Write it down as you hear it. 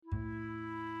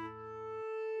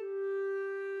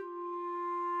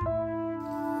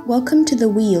Welcome to The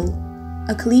Wheel,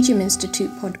 a Collegium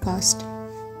Institute podcast.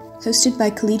 Hosted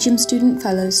by Collegium student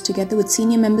fellows together with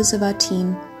senior members of our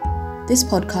team, this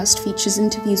podcast features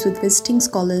interviews with visiting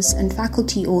scholars and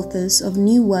faculty authors of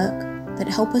new work that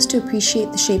help us to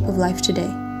appreciate the shape of life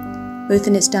today, both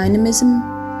in its dynamism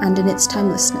and in its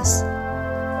timelessness.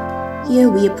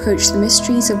 Here we approach the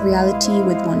mysteries of reality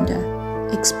with wonder,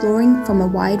 exploring from a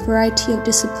wide variety of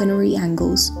disciplinary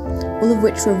angles, all of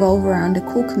which revolve around a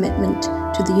core commitment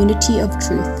to the unity of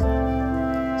truth.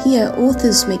 Here,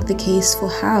 authors make the case for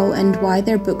how and why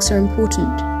their books are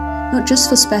important, not just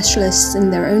for specialists in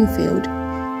their own field,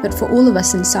 but for all of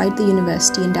us inside the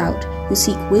university and out who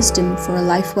seek wisdom for a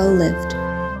life well lived.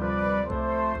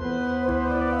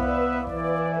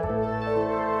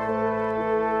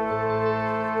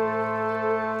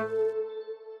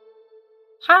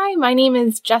 Hi, my name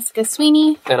is Jessica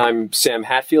Sweeney. And I'm Sam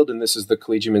Hatfield, and this is the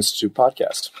Collegium Institute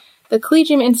podcast. The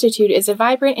Collegium Institute is a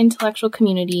vibrant intellectual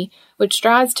community which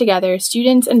draws together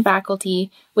students and faculty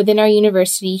within our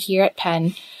university here at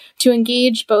Penn to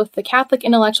engage both the Catholic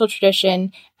intellectual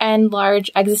tradition and large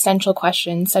existential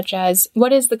questions such as,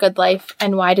 what is the good life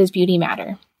and why does beauty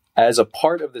matter? As a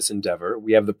part of this endeavor,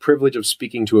 we have the privilege of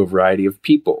speaking to a variety of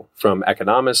people, from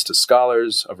economists to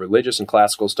scholars of religious and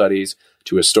classical studies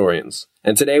to historians.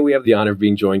 And today we have the honor of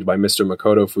being joined by Mr.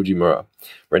 Makoto Fujimura,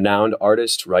 renowned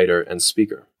artist, writer, and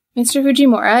speaker. Mr.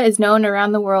 Fujimura is known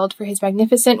around the world for his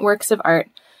magnificent works of art,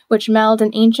 which meld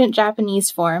an ancient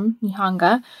Japanese form,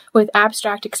 Nihonga, with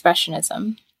abstract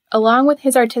expressionism. Along with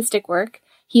his artistic work,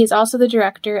 he is also the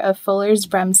director of Fuller's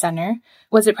Brehm Center,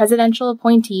 was a presidential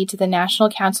appointee to the National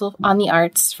Council on the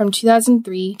Arts from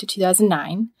 2003 to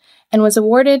 2009, and was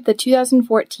awarded the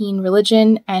 2014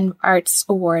 Religion and Arts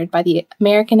Award by the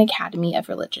American Academy of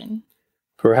Religion.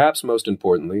 Perhaps most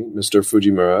importantly, Mr.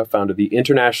 Fujimura founded the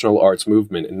International Arts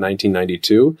Movement in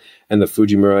 1992 and the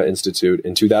Fujimura Institute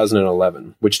in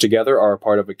 2011, which together are a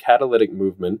part of a catalytic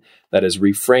movement that is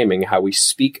reframing how we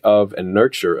speak of and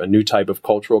nurture a new type of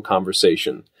cultural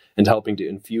conversation and helping to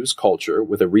infuse culture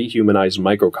with a rehumanized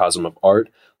microcosm of art,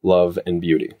 love, and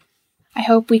beauty. I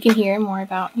hope we can hear more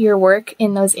about your work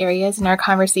in those areas in our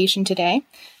conversation today.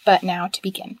 But now to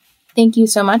begin. Thank you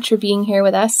so much for being here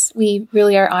with us. We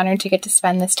really are honored to get to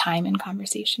spend this time in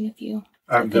conversation with you.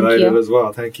 I'm delighted as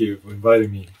well. Thank you for inviting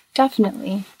me.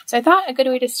 Definitely. So I thought a good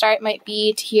way to start might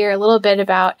be to hear a little bit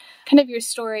about kind of your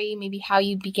story, maybe how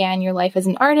you began your life as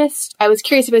an artist. I was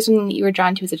curious if it was something that you were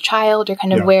drawn to as a child or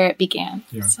kind of where it began.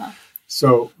 Yeah.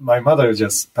 So my mother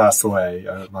just passed away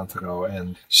a month ago,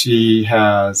 and she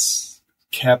has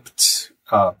kept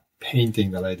a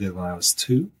painting that I did when I was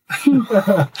 2.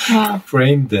 Wow.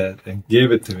 Framed it and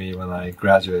gave it to me when I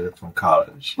graduated from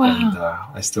college. Wow. And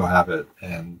I still have it.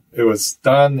 And it was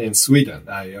done in Sweden.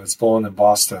 I was born in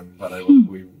Boston, but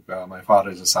my father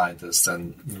is a scientist,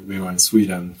 and we were in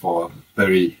Sweden for a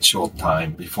very short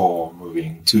time before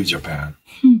moving to Japan.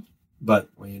 But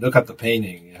when you look at the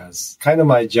painting, it has kind of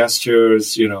my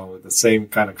gestures, the same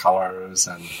kind of colors.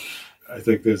 And I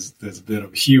think there's a bit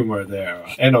of humor there.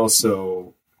 And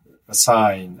also a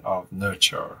sign of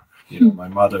nurture. My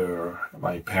mother,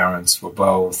 my parents were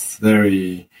both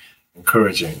very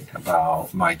encouraging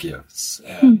about my gifts.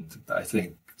 And I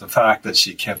think the fact that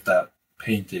she kept that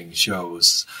painting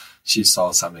shows she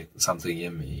saw something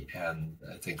in me. And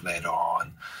I think later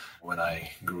on, when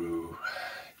I grew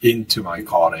into my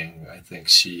calling, I think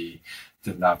she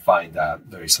did not find that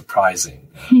very surprising.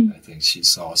 I think she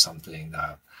saw something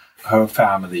that her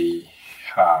family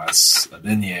has a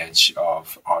lineage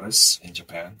of artists in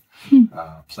Japan,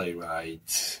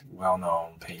 playwright,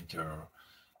 well-known painter,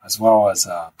 as well as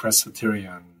a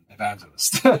Presbyterian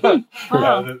evangelist.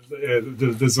 Wow.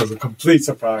 This was a complete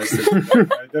surprise to me.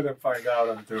 I didn't find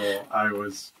out until I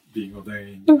was being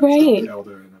ordained as an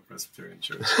elder in a Presbyterian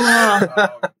church.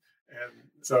 Wow. And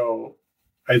so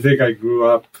I think I grew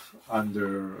up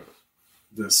under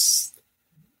this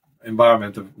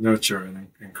environment of nurture and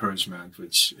encouragement,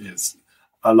 which is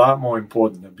a lot more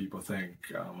important than people think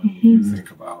when you think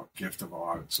about gift of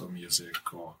arts or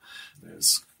music, or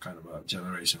there's kind of a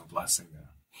generational blessing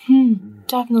there.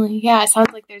 Definitely. Yeah, it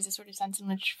sounds like there's a sort of sense in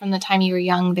which from the time you were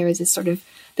young, there was this sort of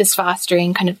this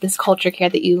fostering, kind of this culture care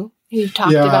that you've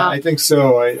talked about. Yeah, I think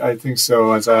so. I think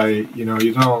so. As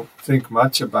you don't think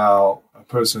much about a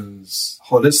person's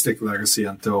holistic legacy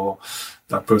until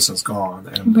that person's gone.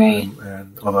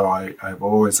 And although I've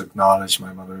always acknowledged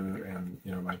my mother and,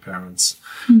 my parents'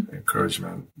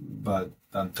 encouragement, but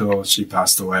until she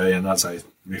passed away, and as I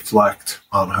reflect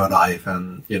on her life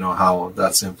and, how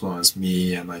that's influenced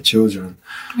me and my children,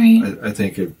 I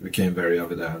think it became very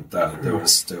evident that there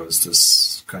was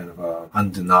this kind of a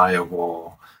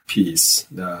undeniable piece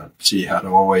that she had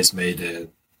always made it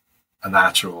a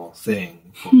natural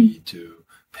thing for me to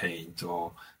paint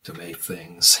or to make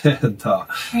things. And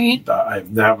Right.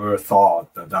 I've never thought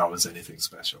that was anything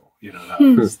special.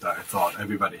 That I thought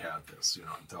everybody had this,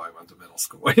 until I went to middle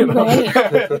school. Right. I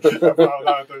found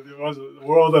out that the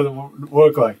world doesn't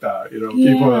work like that.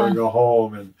 People go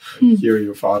home and hear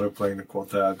your father playing the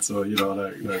quartet. So,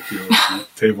 the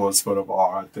table is full of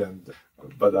art.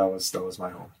 But that was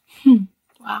my home.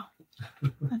 Wow.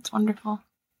 That's wonderful.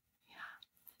 Yeah.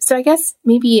 So I guess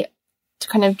maybe to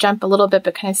kind of jump a little bit,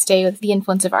 but kind of stay with the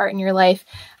influence of art in your life,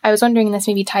 I was wondering, and this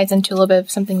maybe ties into a little bit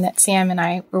of something that Sam and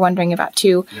I were wondering about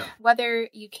too, whether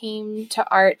you came to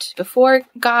art before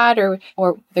God or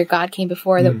whether God came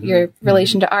before your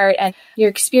relation to art, and your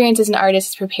experience as an artist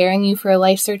is preparing you for a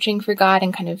life searching for God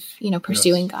and kind of,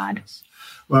 pursuing God. Yes.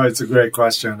 Well, it's a great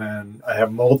question, and I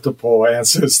have multiple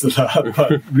answers to that.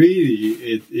 But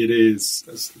really, it is,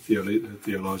 as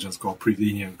theologians call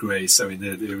prevenient grace. I mean,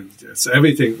 it's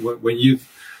everything. When you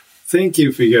think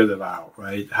you figured it out,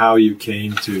 right? How you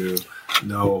came to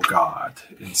know God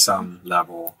in some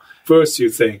level. First, you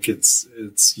think it's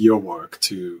your work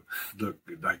to look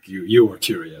like you were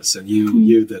curious and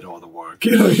you did all the work.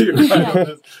 You kind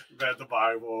of read the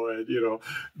Bible and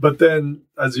But then,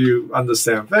 as you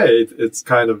understand faith, it's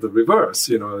kind of the reverse.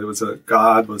 It was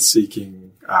God was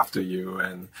seeking after you,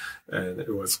 and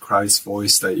it was Christ's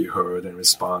voice that you heard and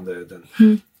responded,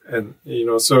 and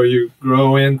so you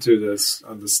grow into this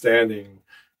understanding,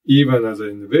 even as an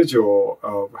individual,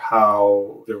 of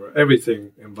how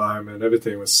environment,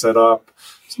 everything was set up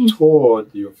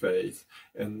toward your faith.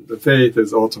 And the faith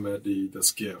is ultimately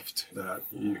this gift that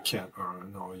you can't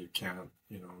earn or you can't,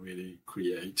 really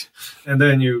create. And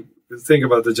then you think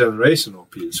about the generational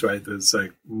piece, right? There's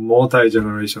like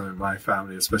multi-generational in my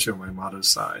family, especially on my mother's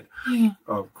side,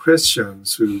 of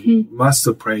Christians who must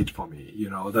have prayed for me,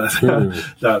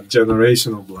 that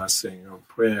generational blessing of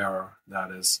prayer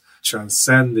that is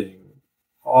transcending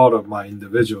all of my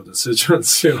individual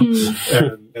decisions,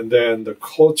 and then the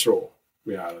cultural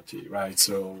reality, right?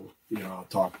 So, I'll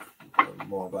talk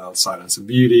more about Silence and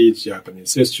Beauty,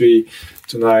 Japanese history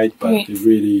tonight, but it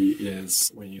really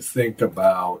is, when you think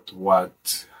about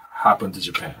what happened to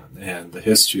Japan and the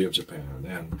history of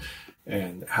Japan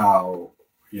and how,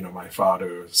 my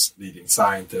father's leading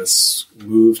scientists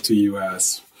moved to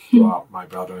U.S., brought my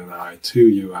brother and I to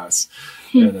U.S.,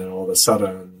 and then all of a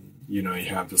sudden, you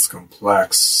have this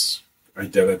complex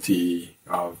identity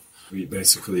of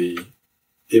basically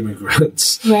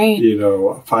immigrants,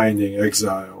 finding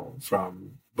exile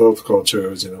from both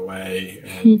cultures in a way,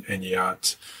 and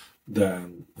yet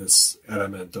then this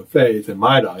element of faith in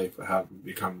my life have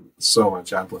become so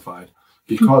much amplified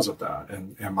because of that,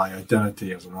 and my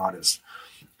identity as an artist.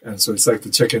 And so it's like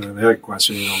the chicken and egg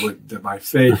question, did my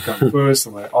faith come first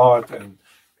or my art? And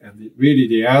really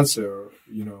the answer,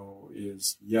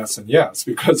 is yes and yes,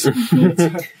 because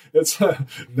it's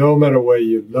no matter where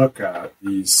you look at,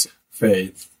 these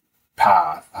faith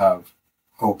paths have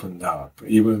opened up.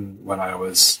 Even when I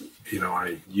was,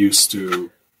 I used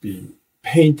to be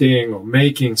painting or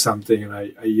making something, and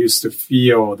I used to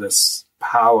feel this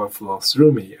power flow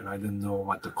through me, and I didn't know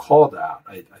what to call that.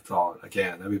 I thought,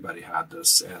 again, everybody had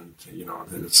this, and,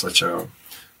 it's such a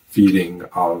feeling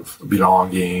of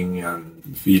belonging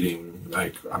and feeling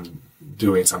like I'm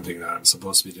doing something that I'm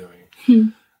supposed to be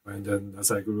doing. And then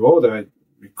as I grew older, I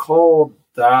recalled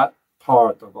that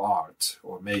part of art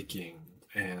or making,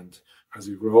 and as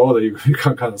you grow older, you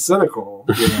become kind of cynical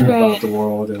about the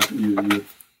world, and you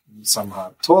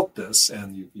somehow taught this,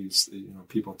 and you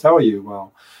people tell you,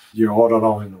 well, you're all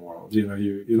alone in the world.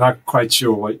 You're not quite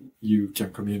sure what you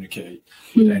can communicate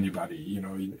with anybody.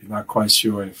 You're not quite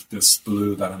sure if this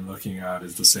blue that I'm looking at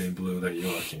is the same blue that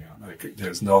you're looking at. Like,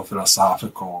 there's no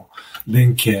philosophical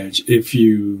linkage if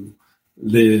you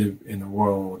live in a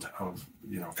world of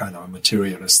kind of a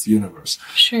materialist universe.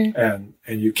 Sure. And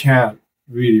you can't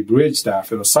really bridge that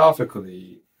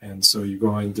philosophically, and so you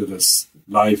go into this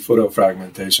life full of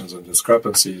fragmentations and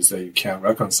discrepancies that you can't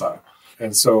reconcile.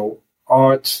 And so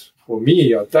art, for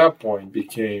me, at that point,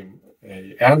 became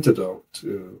an antidote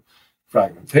to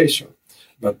fragmentation.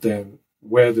 But then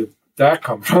where did that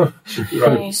come from?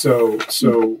 Right? So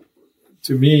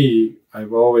to me,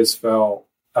 I've always felt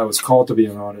I was called to be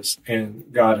an artist,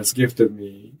 and God has gifted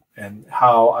me. And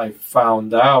how I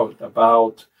found out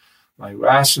about my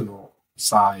rational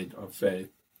side of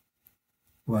faith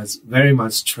was very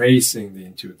much tracing the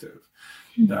intuitive,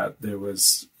 that there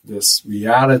was this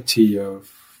reality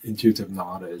of intuitive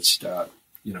knowledge that,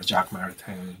 Jacques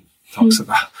Maritain talks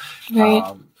about.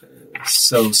 Right.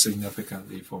 so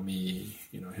significantly for me.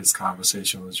 His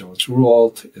conversation with George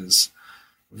Rouault is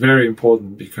very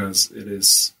important because it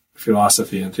is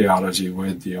philosophy and theology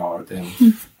with the art.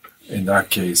 And in that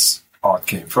case, art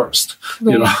came first,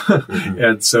 Right.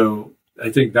 And so I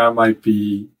think that might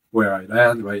be where I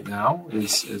land right now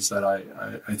is that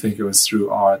I think it was through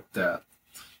art that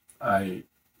I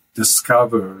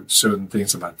discovered certain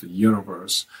things about the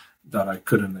universe that I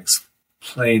couldn't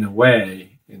explain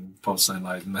away in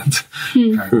post-enlightenment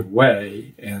kind of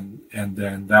way. And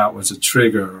then that was a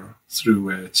trigger through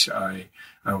which I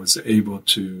was able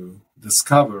to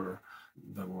discover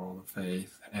the world of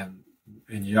faith. And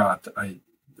yet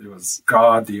it was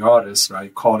God, the artist,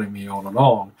 right, calling me all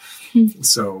along.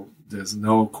 So there's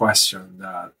no question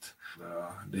that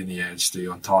the lineage, the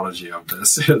ontology of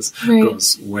this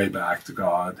goes way back to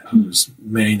God, whose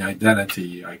main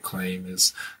identity, I claim,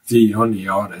 is the only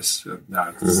artist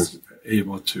that's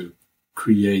able to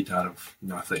create out of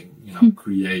nothing,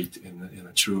 create in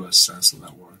the truest sense of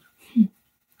that word.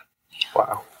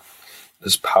 Wow.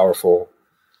 This powerful,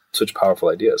 such powerful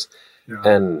ideas. Yeah.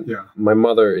 And my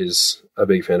mother is a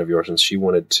big fan of yours, and she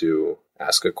wanted to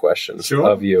ask a question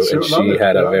of you, and she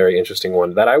had a very interesting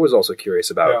one that I was also curious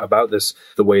about this,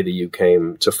 the way that you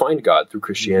came to find God through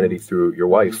Christianity, through your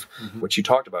wife, which you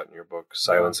talked about in your book,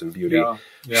 Silence and Beauty.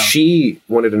 She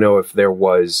wanted to know if there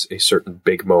was a certain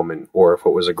big moment or if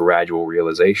it was a gradual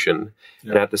realization.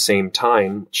 And at the same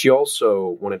time, she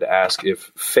also wanted to ask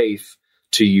if faith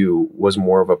to you was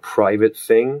more of a private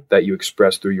thing that you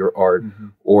express through your art,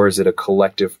 or is it a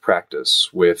collective practice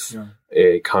with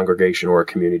a congregation or a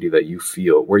community that you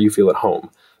feel, where you feel at home?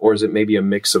 Or is it maybe a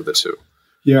mix of the two?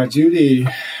 Yeah, Judy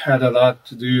had a lot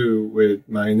to do with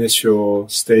my initial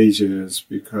stages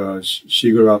because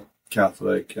she grew up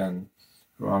Catholic and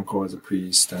her uncle was a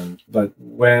priest. But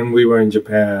when we were in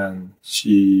Japan,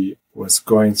 she was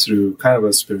going through kind of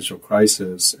a spiritual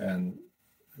crisis and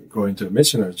going to a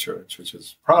missionary church, which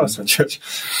is a Protestant church.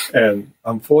 And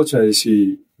unfortunately,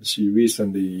 she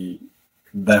recently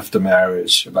left the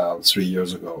marriage about 3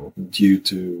 years ago due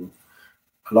to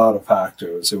a lot of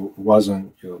factors. It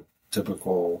wasn't your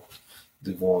typical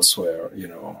divorce where,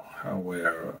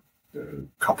 where the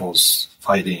couples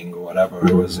fighting or whatever.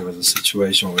 It was a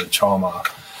situation where trauma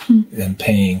and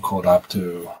pain caught up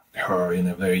to her in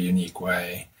a very unique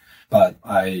way. But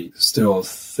I still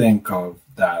think of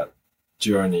that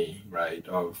journey, right,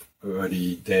 of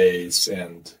early days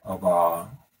and of our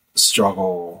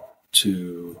struggle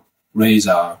to raise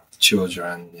our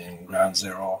children in Ground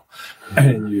Zero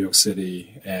in New York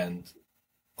City, and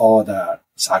all that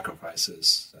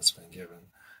sacrifices that's been given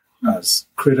as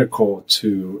critical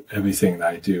to everything that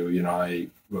I do. I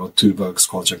wrote 2 books,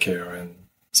 Culture Care and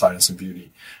Silence and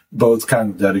Beauty, both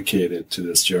kind of dedicated to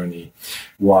this journey.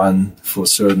 One for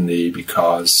certainly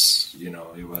because,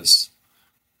 it was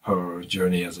her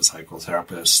journey as a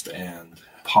psychotherapist, and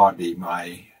partly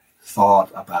my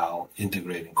thought about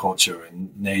integrating culture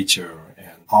and nature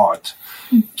and art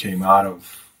came out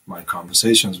of my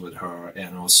conversations with her,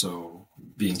 and also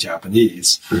being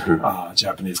Japanese.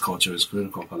 Japanese culture is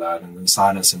critical for that. And then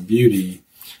Silence and Beauty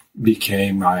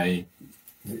became my,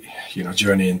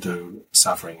 journey into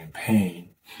suffering and pain.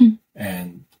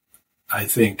 And I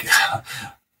think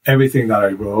everything that I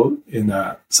wrote in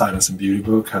that Silence and Beauty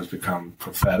book has become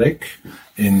prophetic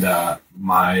in that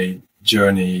my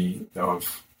journey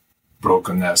of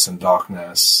brokenness and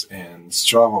darkness and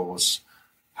struggles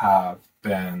have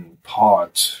been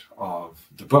part of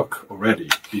the book already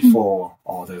before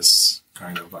all this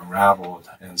kind of unraveled.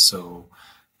 And so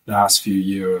the last few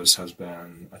years has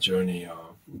been a journey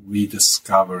of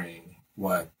rediscovering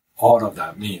what all of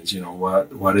that means.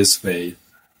 What is faith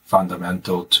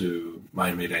fundamental to my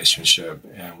relationship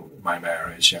and my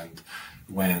marriage, and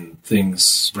when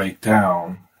things break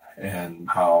down, and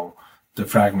how the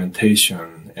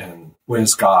fragmentation and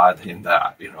where's God in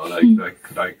that,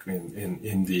 like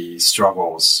in the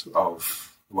struggles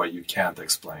of what you can't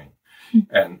explain.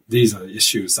 And these are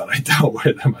issues that I dealt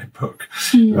with in my book,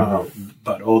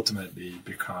 but ultimately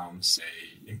becomes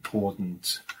a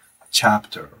important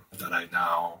chapter that I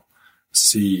now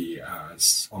see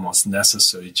as almost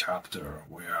necessary chapter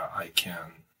where I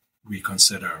can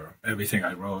reconsider everything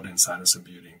I wrote in Silence and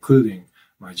Beauty, including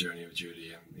my journey with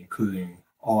Judy, and including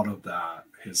all of that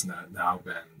has now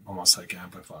been almost like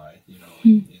amplified,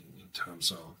 in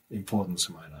terms of importance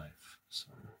in my life.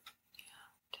 So.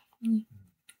 Definitely.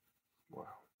 Wow.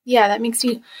 Yeah, that makes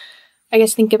me, I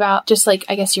guess, think about just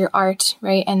your art,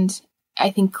 right? And I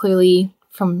think clearly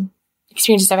from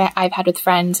experiences I've had with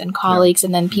friends and colleagues,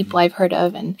 and then people I've heard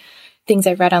of, and things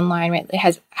I've read online, right, it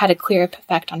has had a clear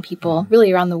effect on people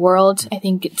really around the world. I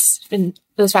think it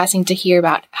was fascinating to hear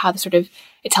about how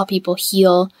it's helped people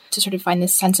heal, to sort of find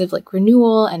this sense of like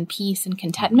renewal and peace and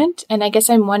contentment. And I guess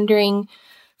I'm wondering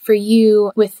for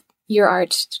you with your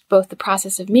art, both the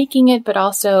process of making it, but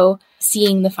also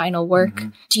seeing the final work,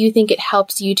 do you think it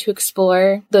helps you to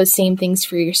explore those same things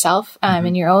for yourself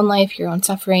in your own life, your own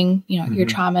suffering, your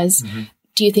traumas?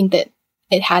 Do you think that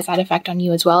it has that effect on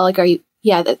you as well? Like, I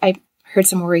heard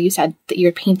somewhere where you said that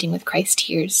you're painting with Christ's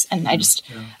tears, and I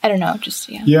don't know,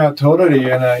 Yeah,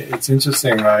 totally. And it's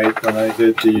interesting, right? When I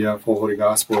did the Four Holy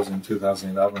Gospels in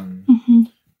 2011,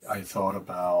 I thought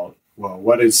about, well,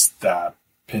 what is that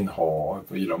pinhole,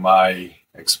 my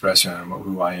expression of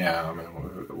who I am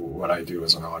and what I do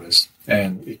as an artist.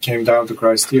 And it came down to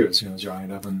Christ's tears, John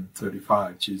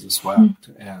 11:35, Jesus wept.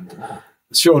 And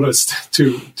the shortest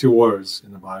two words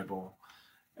in the Bible.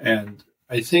 And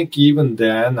I think even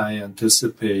then I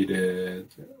anticipated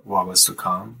what was to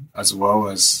come, as well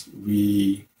as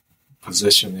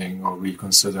repositioning or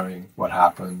reconsidering what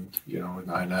happened, with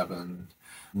 9/11.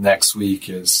 Next week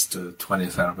is the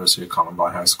 20th anniversary of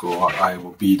Columbine High School. I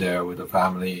will be there with the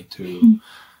family to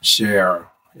share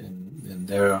in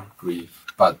their grief,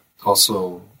 but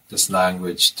also this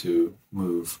language to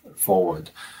move forward.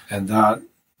 And that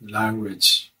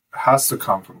language has to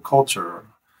come from culture.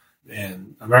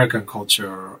 And American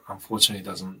culture, unfortunately,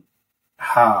 doesn't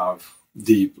have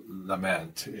deep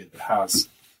lament. It has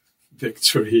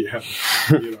victory and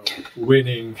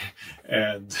winning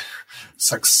and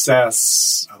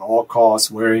success at all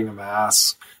costs, wearing a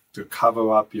mask to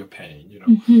cover up your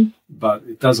pain, but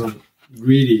it doesn't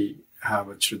really have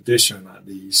a tradition, at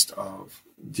least, of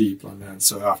deep lament.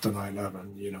 So after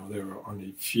 9/11, there were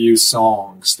only few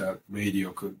songs that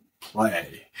radio could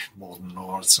play. Morton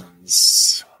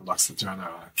Lawson's Lux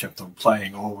Eterna kept on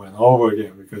playing over and over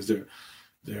again because there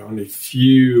are only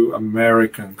few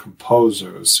American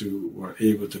composers who were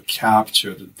able to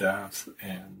capture the death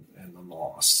and the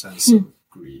loss, sense of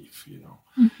grief,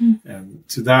 And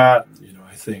to that,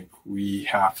 I think we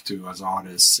have to, as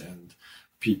artists and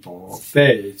people of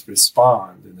faith,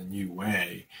 respond in a new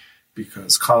way,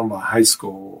 because Columbine High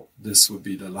School, this would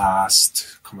be the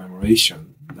last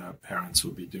commemoration that parents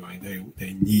will be doing.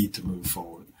 They need to move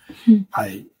forward.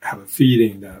 I have a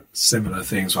feeling that similar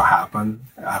things will happen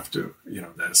after,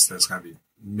 there's going to be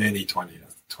many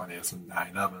 20th and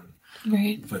 9/11,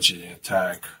 right. Virginia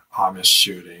Tech, Amish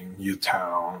shooting,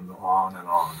 Newtown, on and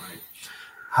on. Right?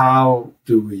 How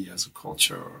do we as a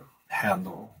culture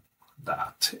handle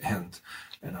that and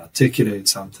articulate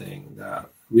something that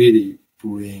really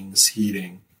brings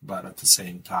healing, but at the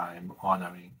same time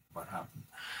honoring what happened?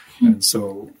 And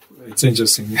so it's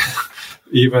interesting.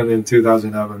 Even in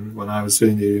 2011, when I was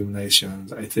doing the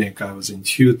illuminations, I think I was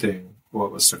intuiting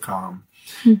what was to come.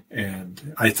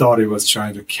 And I thought it was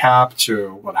trying to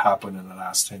capture what happened in the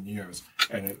last 10 years.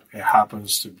 And it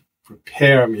happens to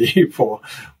prepare me for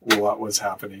what was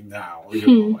happening now,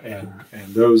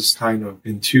 and those kind of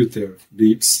intuitive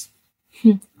leaps,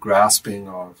 grasping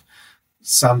of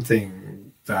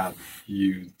something that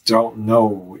you don't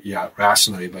know yet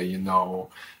rationally, but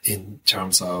in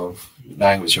terms of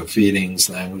language of feelings,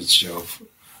 language of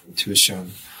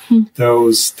intuition,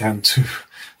 those tend to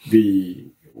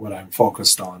be what I'm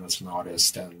focused on as an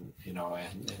artist, and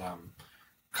I'm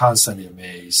constantly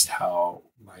amazed how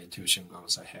my intuition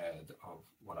goes ahead of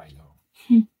what I know.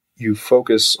 You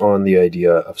focus on the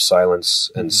idea of silence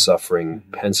and suffering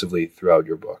pensively throughout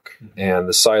your book. And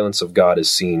the silence of God is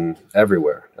seen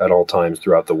everywhere at all times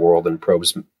throughout the world and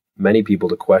probes many people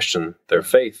to question their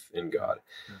faith in God.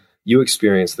 You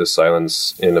experienced this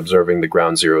silence in observing the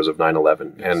ground zeros of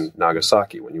 9/11 and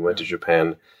Nagasaki when you went to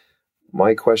Japan.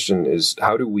 My question is,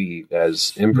 how do we,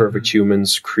 as imperfect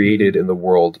humans created in the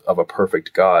world of a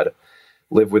perfect God,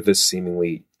 live with this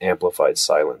seemingly amplified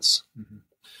silence?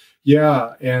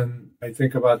 Yeah, and I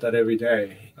think about that every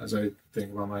day as I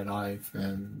think about my life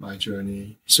and my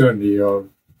journey, certainly of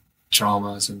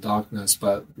traumas and darkness,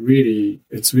 but really,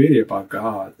 it's really about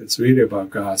God. It's really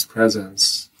about God's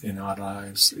presence in our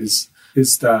lives. Is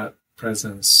that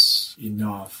presence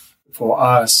enough for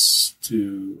us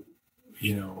to,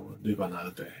 live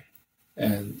another day?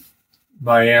 And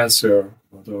my answer,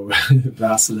 although it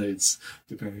vacillates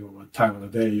depending on what time of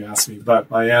the day you ask me,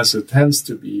 but my answer tends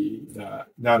to be that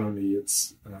not only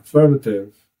it's an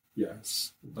affirmative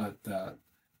yes, but that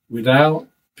without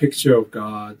picture of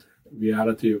God,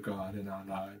 reality of God in our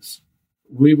lives,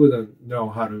 we wouldn't know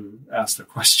how to ask the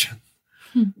question.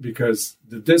 Because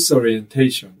the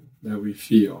disorientation that we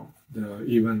feel,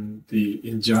 even the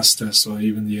injustice or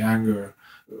even the anger,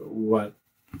 what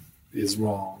is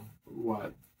wrong,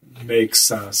 what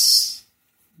makes us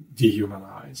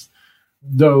dehumanized.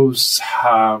 Those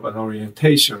have an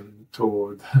orientation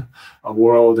toward a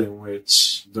world in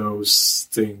which those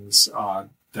things are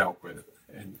dealt with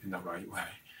in the right way.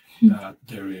 That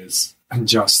there is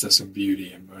justice and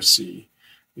beauty and mercy,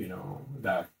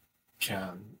 that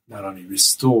can not only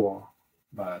restore,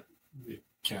 but it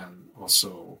can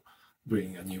also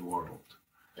bring a new world.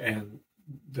 And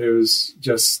there's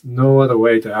just no other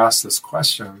way to ask this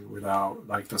question without,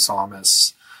 like the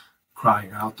psalmist,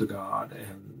 crying out to God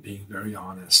and being very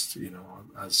honest,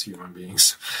 as human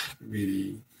beings.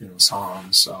 Really,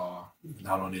 Psalms are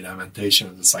not only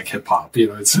lamentations, it's like hip hop,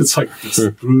 it's like this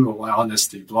brutal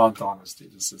honesty, blunt honesty,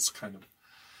 this kind of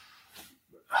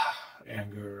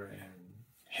anger and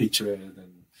hatred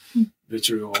and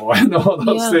vitriol and all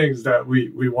those things that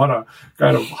we want to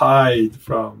kind of hide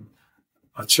from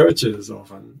our churches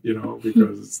often,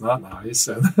 because it's not nice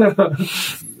and,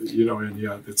 and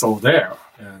yet it's all there.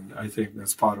 And I think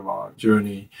that's part of our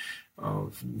journey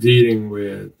of dealing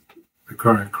with the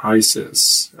current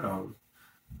crisis of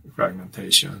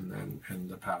fragmentation and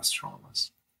the past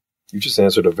traumas. You just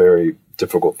answered a very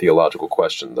difficult theological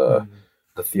question. The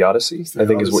theodicy, I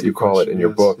think is what you call it in your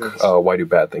book. Yes. Why do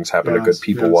bad things happen to good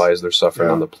people? Yes. Why is there suffering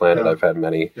on the planet? I've had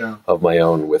many of my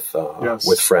own with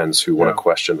friends who want to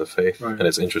question the faith. Right. And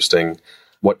it's interesting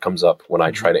what comes up when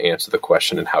I try to answer the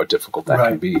question and how difficult that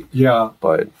can be. Yeah.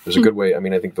 But there's a good way. I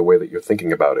mean, I think the way that you're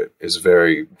thinking about it is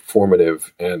very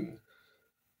formative and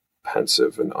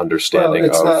pensive and understanding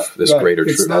of this greater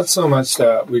truth. It's not so much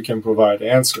that we can provide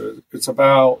answers. It's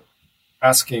about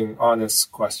asking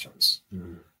honest questions.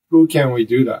 Who can we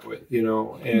do that with?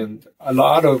 And a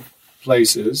lot of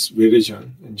places,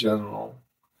 religion in general,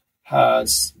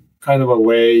 has kind of a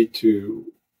way to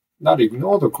not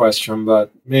ignore the question,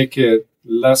 but make it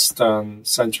less than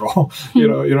central. You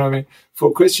know what I mean?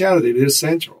 For Christianity, it is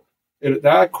central.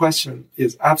 That question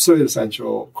is absolutely a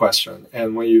central question.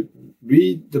 And when you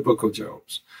read the book of Job,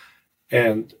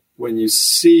 and when you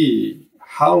see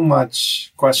how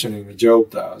much questioning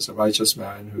Job does, a righteous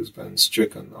man who's been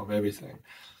stricken of everything,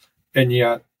 and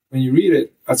yet when you read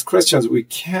it, as Christians, we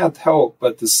can't help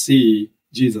but to see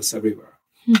Jesus everywhere.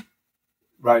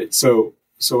 Right? So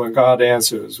when God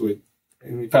answers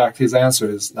in fact, his answer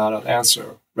is not an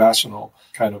answer, rational,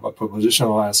 kind of a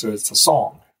propositional answer. It's a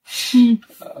song,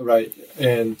 right?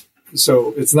 And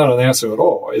so it's not an answer at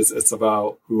all. It's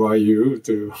about who are you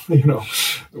to,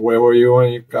 where were you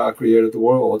when God created the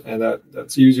world? And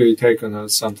that's usually taken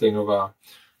as something of a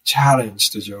challenge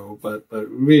to Job, but it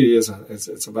really isn't.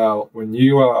 It's about when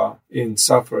you are in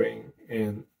suffering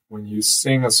and when you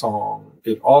sing a song,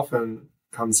 it often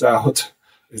comes out.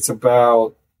 It's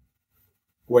about,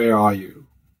 where are you,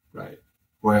 right?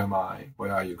 Where am I?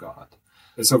 Where are you, God?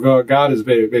 And so God is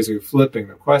basically flipping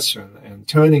the question and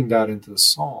turning that into a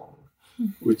song,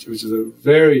 which is a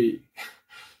very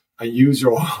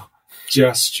unusual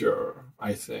gesture,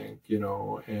 I think,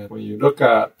 and when you look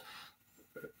at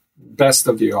best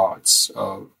of the arts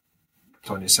of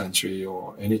 20th century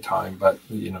or any time, but,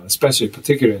 especially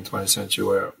particularly in 20th century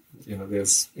where,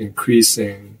 there's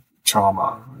increasing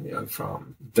trauma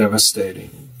from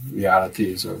devastating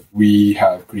realities of we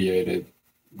have created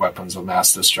weapons of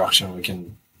mass destruction. We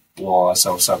can blow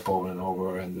ourselves up over and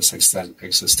over, and this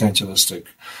existentialistic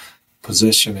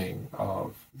positioning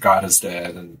of God is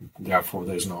dead and therefore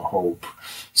there's no hope.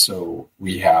 So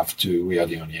we are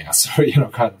the only answer,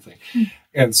 kind of thing.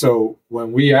 And so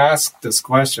when we ask this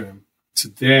question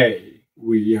today,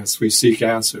 we seek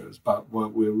answers, but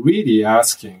what we're really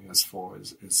asking is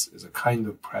a kind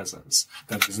of presence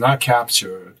that is not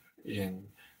captured in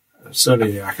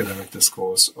certainly the academic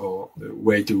discourse or the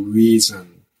way to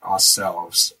reason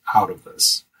ourselves out of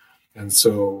this. And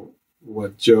so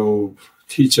what Job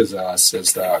teaches us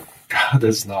is that God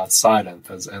is not silent,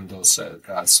 as Endo said.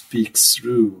 God speaks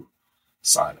through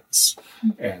silence.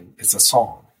 And it's a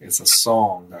song. It's a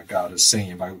song that God is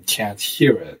singing, but we can't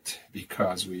hear it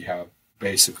because we have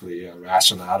basically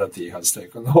rationality has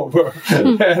taken over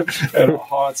and our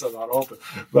hearts are not open.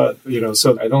 But,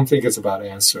 so I don't think it's about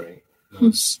answering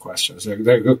those questions.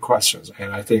 They're good questions.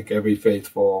 And I think every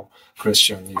faithful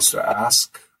Christian needs to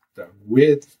ask them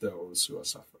with those who are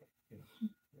suffering.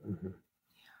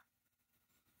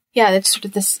 Yeah, that's sort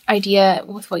of this idea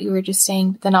with what you were just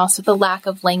saying, but then also the lack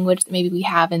of language that maybe we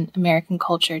have in American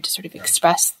culture to sort of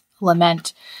express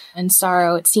lament and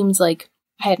sorrow. It seems like,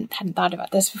 I hadn't thought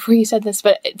about this before you said this,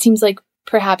 but it seems like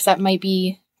perhaps that might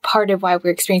be part of why we're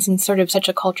experiencing sort of such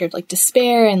a culture of like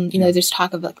despair and, there's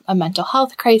talk of like a mental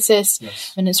health crisis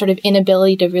and a sort of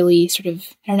inability to really sort of,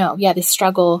 this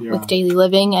struggle with daily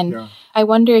living. And I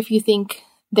wonder if you think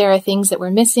there are things that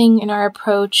we're missing in our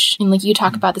approach. And like you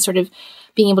talk about the sort of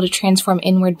being able to transform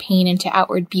inward pain into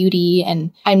outward beauty.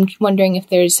 And I'm wondering if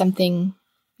there's something,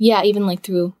 even like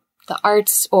through the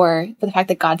arts or the fact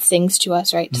that God sings to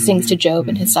us, right? Sings to Job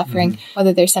and his suffering,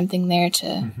 whether there's something there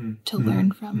to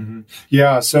learn from.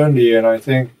 Yeah, certainly. And I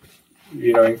think,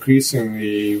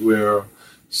 increasingly we're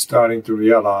starting to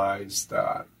realize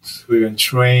that we've been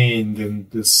trained in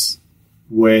this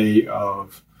way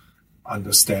of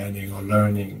understanding or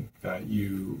learning that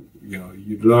you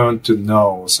learn to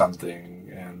know something,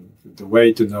 and the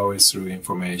way to know is through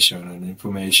information, and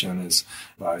information is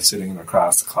by sitting in the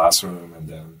classroom and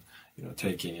then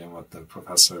taking in what the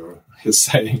professor is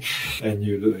saying, and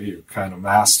you kind of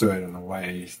master it in a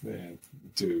way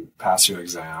to pass your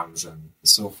exams and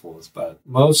so forth. But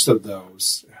most of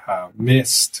those have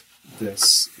missed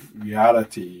this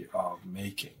reality of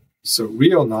making. So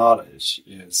real knowledge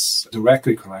is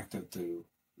directly connected to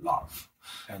love.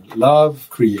 And love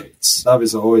creates. Love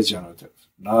is always generative.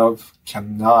 Love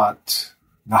cannot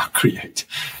not create.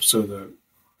 So the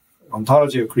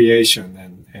ontology of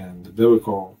creation and the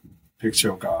biblical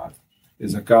picture of God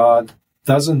is that God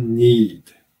doesn't need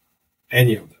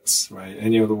any of this, right?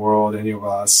 Any of the world, any of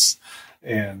us.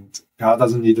 And God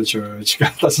doesn't need the church.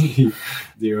 God doesn't need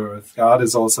the earth. God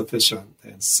is all-sufficient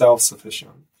and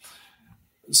self-sufficient.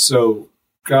 So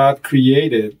God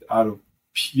created out of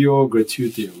pure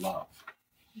gratuity of love.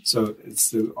 So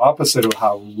it's the opposite of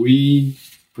how we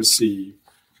perceive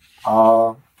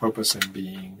our purpose in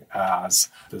being as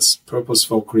this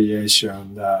purposeful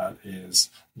creation that is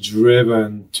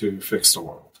driven to fix the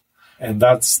world. And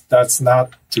that's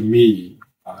not, to me,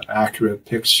 an accurate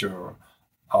picture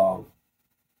of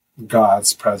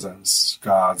God's presence,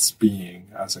 God's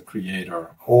being as a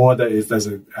creator, or that it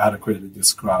doesn't adequately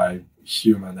describe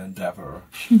human endeavor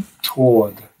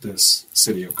toward this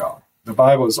city of God. The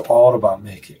Bible is all about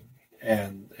making,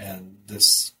 and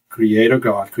this creator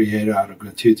God created out of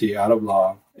gratuity, out of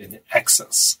love, in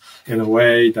excess, in a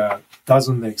way that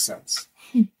doesn't make sense.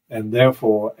 And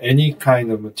therefore, any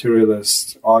kind of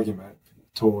materialist argument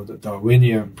toward the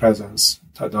Darwinian presence,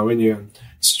 the Darwinian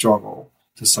struggle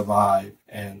to survive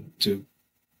and to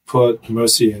put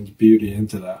mercy and beauty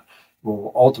into that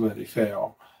will ultimately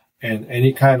fail. And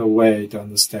any kind of way to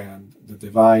understand the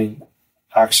divine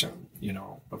action,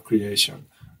 of creation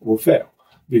will fail,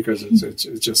 because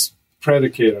it's just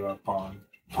predicated upon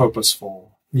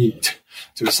purposeful need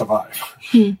to survive.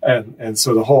 And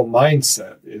so the whole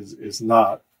mindset is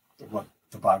not what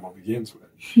the Bible begins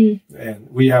with. And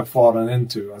we have fallen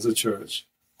into, as a church,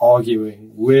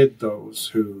 arguing with those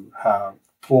who have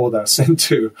pulled us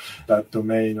into that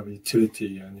domain of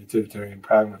utility and utilitarian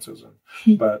pragmatism.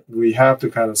 But we have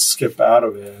to kind of skip out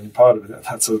of it. And part of it,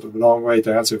 that's a long way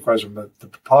to answer your question, but the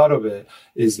part of it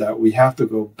is that we have to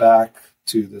go back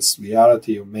to this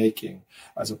reality of making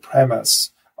as a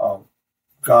premise of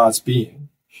God's being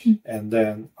and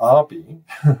then our being,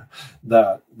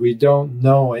 that we don't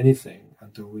know anything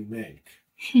until we make.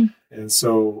 And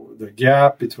so the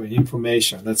gap between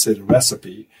information, let's say the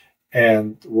recipe,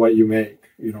 and what you make,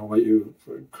 what you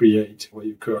create, what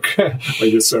you cook,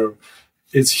 what you serve,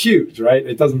 it's huge, right?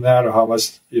 It doesn't matter how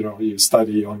much, you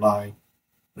study online,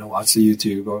 watch the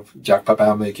YouTube of Jack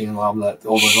Papa making an omelet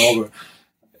over and over.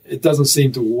 It doesn't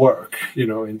seem to work,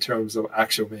 in terms of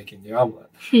actual making the omelet.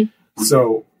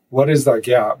 So what is that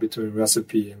gap between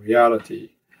recipe and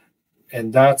reality?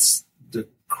 And that's the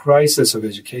crisis of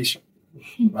education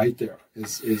right there,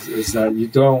 is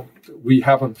that we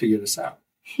haven't figured this out.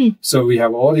 So we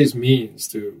have all these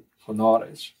means for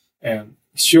knowledge, and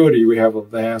surely we have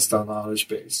advanced our knowledge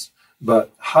base,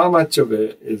 but how much of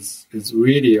it is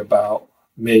really about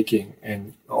making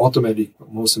and ultimately,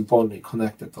 most importantly,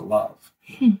 connected to love?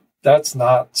 That's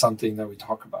not something that we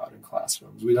talk about in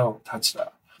classrooms. We don't touch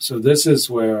that. So this is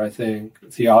where I think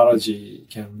theology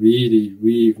can really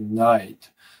reignite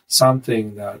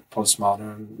something that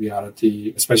postmodern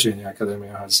reality, especially in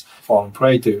academia, has fallen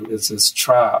prey to, is this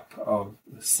trap of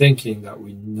thinking that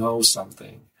we know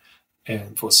something.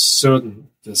 And for certain,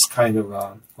 this kind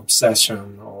of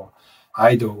obsession or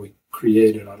idol we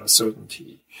created out of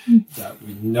certainty, that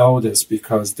we know this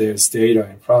because there's data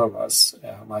in front of us.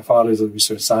 My father is a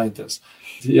research scientist.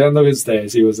 At the end of his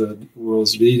days, he was the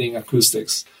world's leading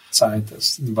acoustics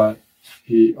scientist, but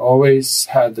he always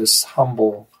had this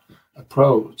humble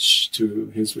approach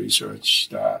to his research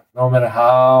that no matter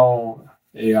how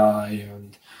AI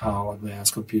and how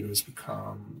advanced computers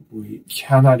become, we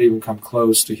cannot even come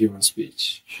close to human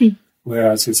speech.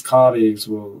 Whereas his colleagues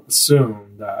will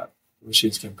assume that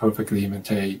machines can perfectly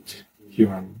imitate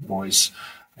human voice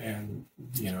And,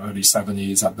 early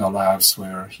 70s at Bell Labs,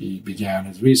 where he began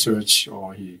his research,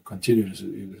 or he continued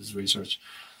his research.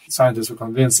 Scientists were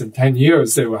convinced in 10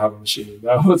 years they will have a machine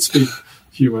that would speak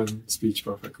human speech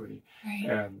perfectly. Right.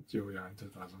 And here we are in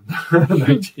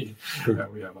 2019,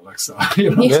 and we have Alexa.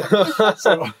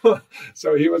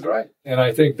 So he was right. And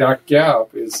I think that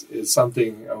gap is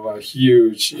something of a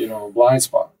huge, blind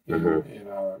spot in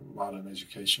our modern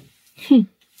education.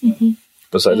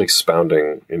 Besides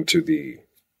expounding into the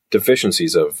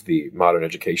deficiencies of the modern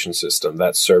education system,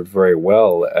 that served very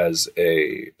well as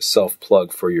a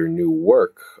self-plug for your new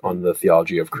work on the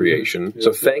theology of creation.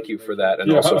 So thank you for that,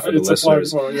 and also for the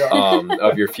listeners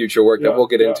of your future work that we'll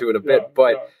get into in a bit.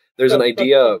 But there's an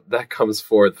idea that comes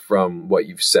forth from what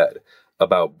you've said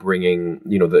about bringing,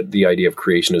 the idea of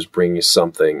creation is bringing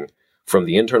something from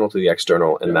the internal to the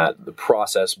external, and that the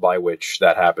process by which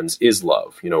that happens is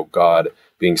love. God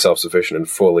being self-sufficient and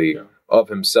fully of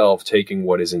himself, taking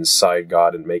what is inside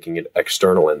God and making it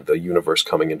external, and the universe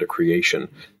coming into creation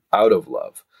out of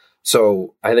love.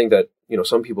 So I think that,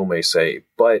 some people may say,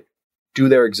 but do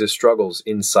there exist struggles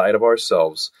inside of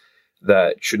ourselves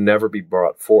that should never be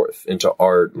brought forth into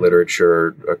art,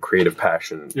 literature, a creative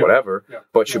passion, whatever,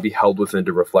 but should be held within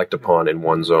to reflect upon in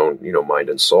one's own, mind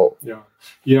and soul?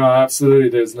 Yeah, absolutely.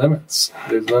 There's limits,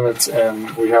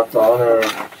 and we have to honor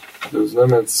those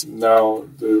limits. Now,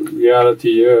 the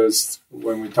reality is,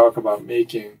 when we talk about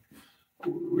making,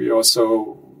 we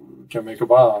also can make a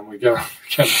bomb. We can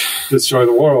destroy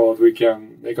the world. We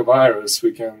can make a virus.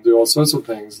 We can do all sorts of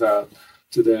things that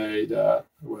today that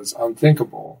was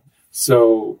unthinkable.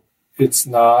 So it's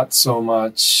not so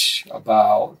much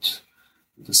about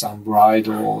this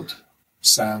unbridled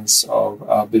sense of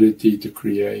ability to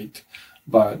create,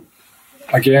 but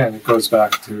again, it goes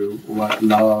back to what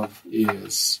love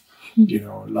is.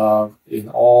 Love in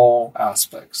all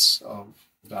aspects of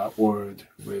that word,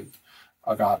 with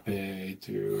agape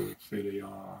to philia.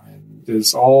 And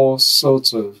there's all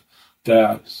sorts of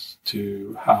depth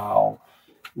to how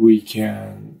we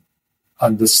can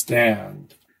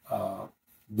understand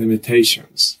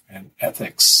limitations and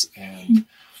ethics, and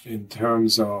in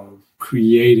terms of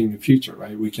creating the future,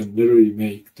 right? We can literally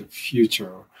make the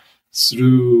future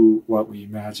through what we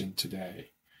imagine today.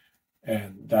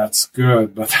 And that's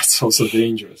good, but that's also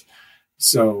dangerous.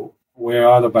 So where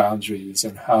are the boundaries,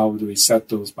 and how do we set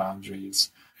those boundaries?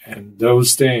 And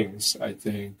those things, I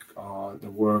think, are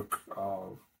the work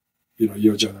of,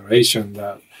 your generation,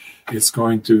 that is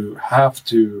going to have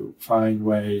to find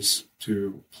ways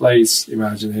to place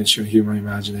imagination, human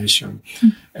imagination,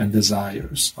 and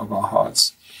desires of our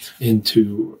hearts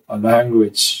into a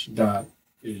language that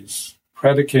is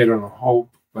predicated on hope,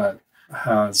 but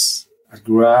has a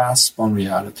grasp on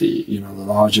reality, the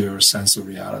larger sense of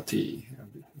reality,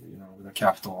 with a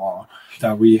capital R,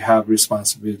 that we have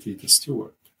responsibility to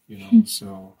steward,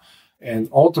 So, and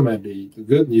ultimately, the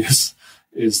good news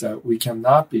is that we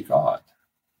cannot be God.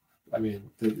 I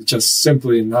mean, it's just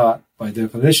simply not, by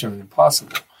definition,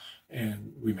 impossible.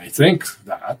 And we may think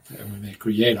that, and we may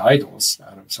create idols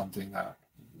out of something that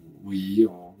we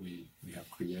have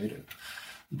created.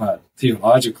 But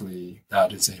theologically,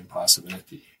 that is an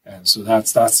impossibility. And so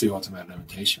that's the ultimate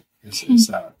limitation, is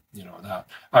that, that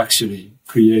actually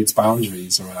creates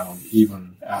boundaries around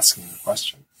even asking the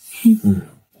question.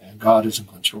 And God is in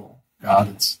control.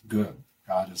 God is good.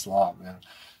 God is love.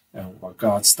 And what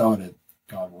God started,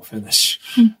 God will finish.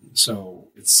 So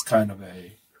it's kind of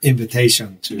a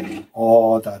invitation to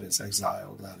all that is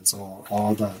exiled, that is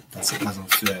all that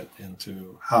doesn't fit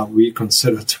into how we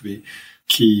consider to be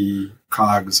key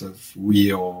cogs of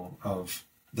wheel of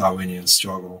Darwinian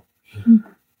struggle.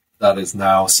 That is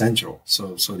now central.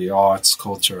 So the arts,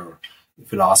 culture,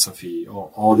 philosophy,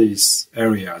 all these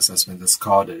areas has been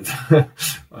discarded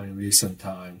in recent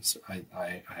times.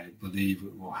 I believe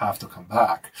it will have to come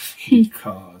back,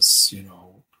 because,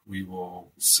 we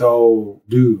will so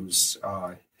lose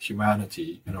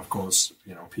humanity. And of course,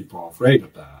 people are afraid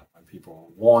of that, and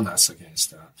people warn us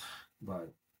against that.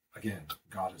 But again,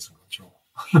 God is in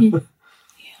control.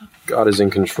 God is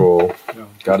in control.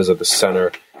 God is at the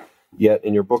center. Yet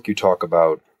in your book, you talk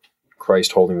about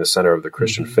Christ holding the center of the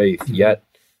Christian faith, yet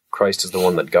Christ is the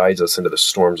one that guides us into the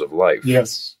storms of life.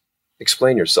 Yes.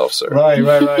 Explain yourself, sir. Right.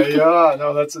 Yeah,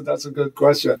 no, that's a good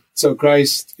question. So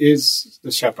Christ is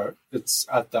the shepherd. It's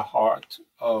at the heart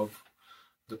of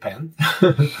the pen.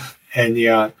 And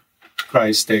yet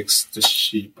Christ takes the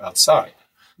sheep outside.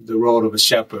 The role of a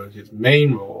shepherd, his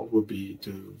main role would be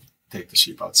to take the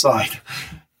sheep outside.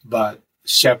 But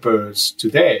shepherds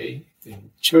today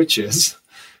in churches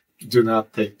do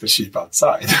not take the sheep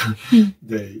outside.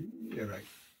 They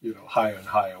higher and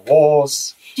higher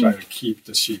walls, try to keep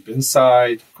the sheep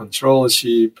inside, control the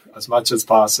sheep as much as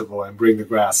possible, and bring the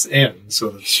grass in so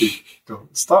the sheep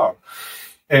don't starve.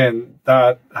 And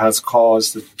that has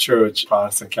caused the church,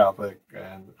 Protestant, Catholic,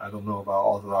 and I don't know about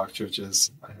Orthodox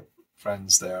churches, I have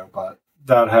friends there, but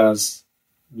that has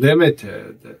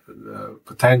limited the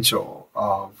potential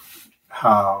of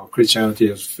how Christianity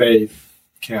as faith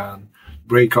can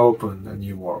break open a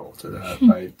new world,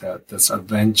 that this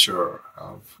adventure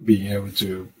of being able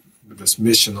to, this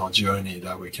missional journey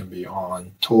that we can be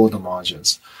on toward the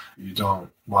margins. You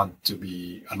don't want to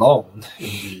be alone in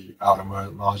the outer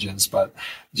margins, but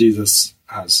Jesus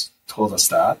has told us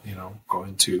that, go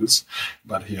in twos,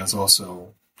 but he has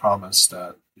also promised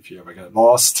that if you ever get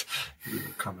lost, you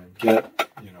come and get,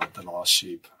 the lost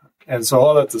sheep. And so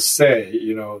all that to say,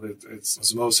 it's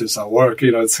osmosis at work,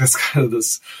 it's kind of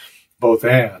this both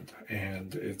and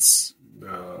it's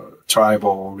the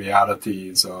tribal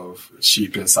realities of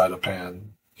sheep inside a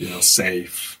pen,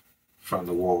 safe from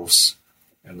the wolves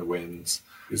and the winds.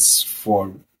 It's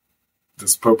for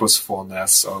this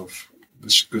purposefulness of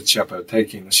the good shepherd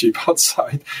taking the sheep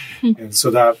outside. And so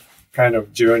that kind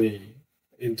of journey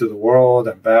into the world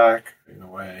and back, in a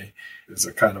way, is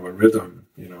a kind of a rhythm,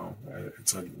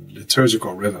 it's a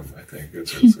liturgical rhythm, I think.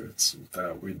 It's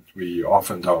that we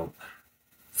often don't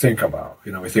think about.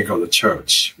 We think of the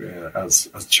church as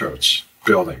a church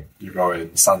building. You go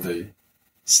in Sunday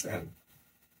and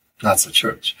that's a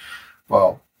church.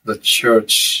 Well, the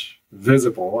church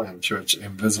visible and church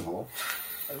invisible,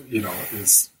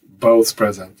 is both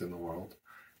present in the world.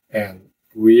 And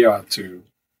we are to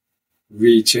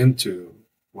reach into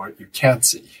what you can't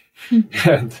see.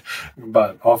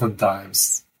 But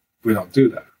oftentimes we don't do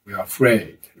that. We are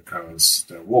afraid because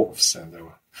there are wolves and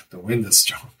the wind is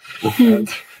strong and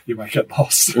you might get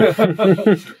lost.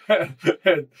 and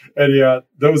yet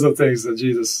those are things that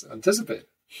Jesus anticipated.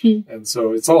 And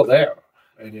so it's all there.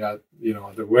 And yet,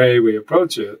 the way we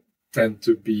approach it tend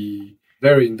to be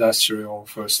very industrial,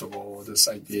 first of all, this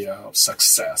idea of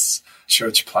success,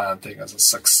 church planting as a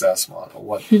success model.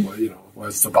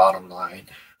 What's the bottom line?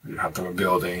 You have to have a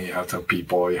building, you have to have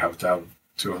people, you have to have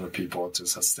 200 people to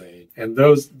sustain. And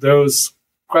those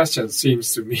questions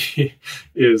seems to me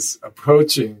is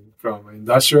approaching from an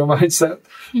industrial mindset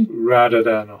rather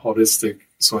than a holistic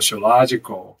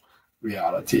sociological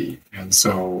reality. And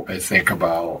so I think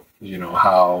about,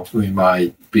 how we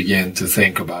might begin to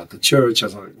think about the church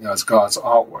as God's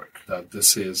artwork, that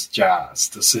this is jazz,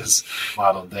 this is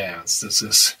modern dance, this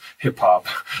is hip hop,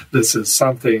 this is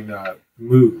something that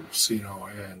moves,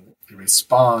 and it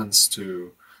responds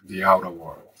to the outer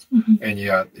world. And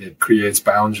yet it creates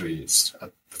boundaries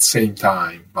at the same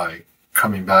time by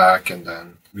coming back and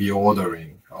then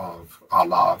reordering of our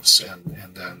lives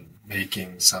and then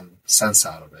making some sense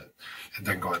out of it and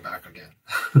then going back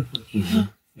again.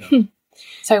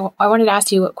 So I wanted to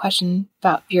ask you a question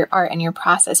about your art and your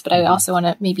process, but I also want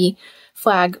to maybe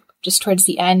flag just towards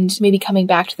the end, maybe coming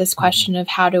back to this question of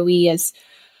how do we as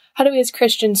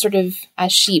Christians, sort of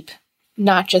as sheep,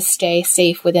 not just stay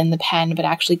safe within the pen, but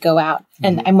actually go out.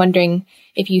 And I'm wondering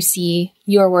if you see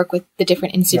your work with the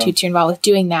different institutes you're involved with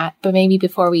doing that. But maybe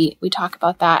before we talk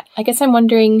about that, I guess I'm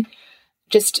wondering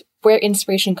just where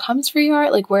inspiration comes for your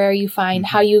art, like where you find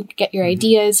how you get your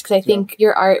ideas. Because I think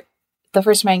your art, the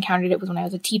first time I encountered it was when I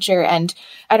was a teacher, and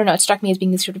I don't know, it struck me as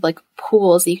being these sort of like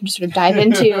pools that you can just sort of dive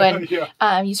into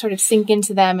and you sort of sink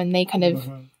into them, and they kind of,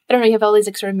 I don't know, you have all these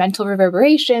like sort of mental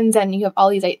reverberations, and you have all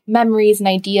these like memories and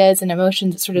ideas and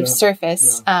emotions that sort of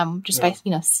surface just by,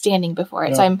 standing before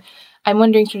it. So I'm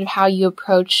wondering sort of how you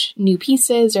approach new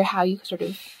pieces or how you sort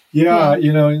of...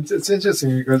 it's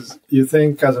interesting because you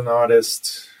think as an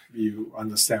artist, you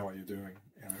understand what you're doing.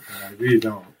 And I really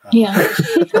don't.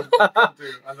 To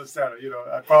understand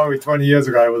it. Probably 20 years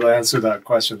ago, I would answer that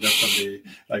question differently.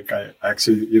 Like I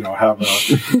actually, have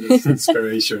this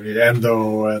inspiration,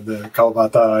 Endo and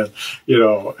Kawabata,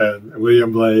 and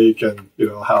William Blake, and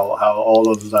how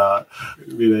all of that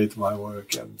relate to my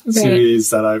work and series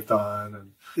that I've done.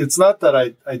 And it's not that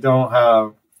I don't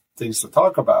have things to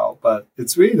talk about, but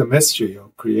it's really the mystery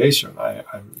of creation.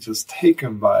 I'm just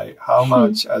taken by how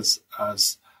much as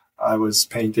I was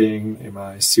painting in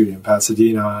my studio in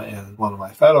Pasadena, and one of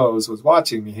my fellows was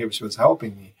watching me. She was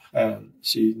helping me, and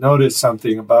she noticed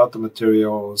something about the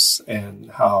materials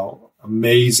and how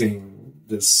amazing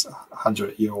this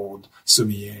 100-year-old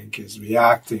sumi ink is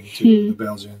reacting to the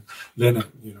Belgian linen,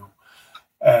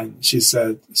 And she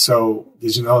said, "So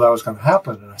did you know that was going to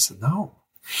happen?" And I said, "No."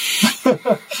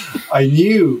 I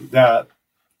knew that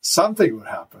something would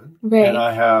happen, and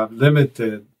I have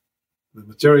limited the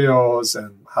materials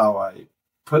and how I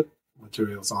put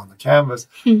materials on the canvas.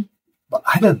 But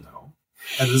I didn't know.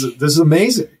 And this is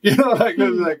amazing. You know, like,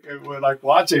 we're like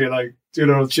watching it, like two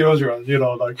little children, you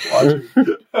know, like watching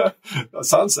a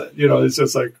sunset. You know, it's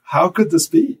just like, how could this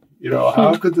be? You know,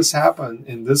 how could this happen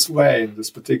in this way, in this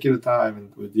particular time,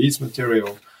 and with these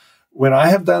materials? When I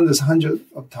have done this hundreds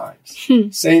of times,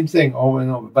 same thing over and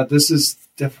over, but this is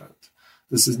different.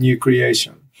 This is new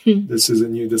creation. This is a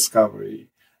new discovery.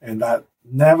 And that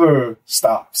never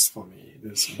stops for me,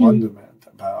 this wonderment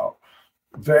about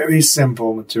very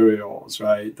simple materials,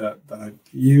 right, that I've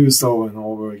used over and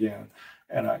over again.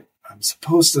 And I'm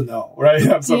supposed to know, right?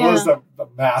 I'm supposed to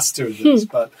master this.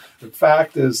 But the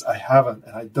fact is I haven't,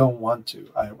 and I don't want to.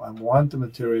 I want the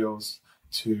materials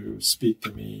to speak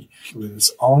to me with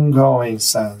this ongoing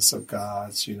sense of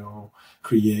God's, you know,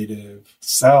 creative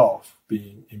self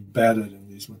being embedded in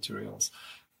these materials,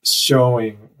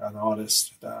 showing an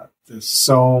artist that there's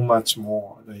so much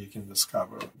more that you can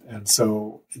discover. And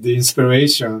so the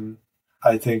inspiration,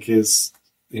 I think, is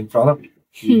in front of you.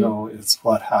 You know, it's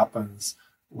what happens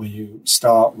when you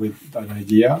start with an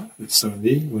idea,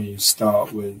 certainly, when you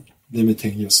start with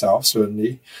limiting yourself,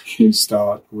 certainly. You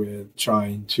start with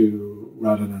trying to,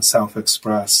 rather than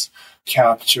self-express,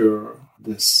 capture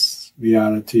this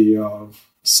reality of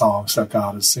songs that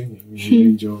God is singing,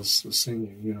 angels are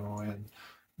singing, you know, and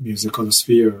musical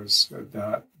spheres,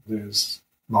 that there's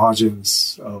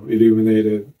margins of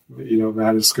illuminated, you know,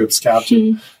 manuscripts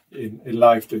captured in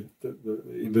life, the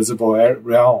invisible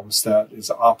realms that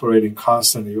is operating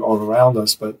constantly all around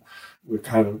us, but we're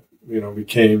kind of, you know,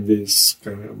 became these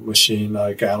kind of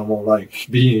machine-like, animal-like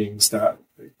beings that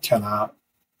cannot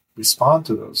respond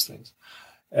to those things.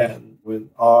 And when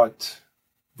art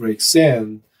breaks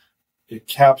in, it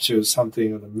captures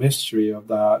something of the mystery of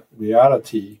that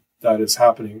reality that is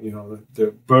happening. You know, the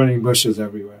burning bushes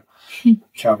everywhere.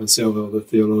 Calvin Silville, the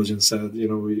theologian, said, you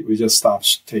know, we just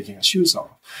stopped taking our shoes off.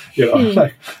 You know,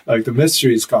 like the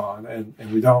mystery is gone,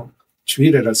 and we don't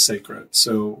treat it as sacred.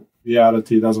 So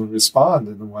reality doesn't respond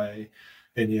in a way,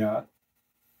 and yet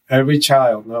every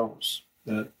child knows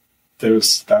that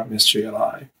there's that mystery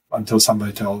alive until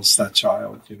somebody tells that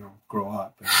child, you know, grow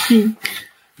up and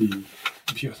be an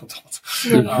adult.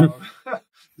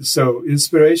 So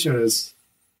inspiration is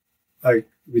like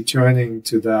returning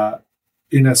to that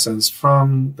innocence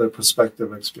from the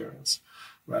perspective experience,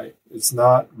 right? It's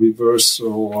not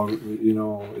reversal, or, you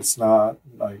know, it's not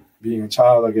like being a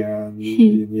child again,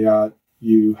 and yet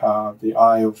you have the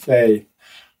eye of faith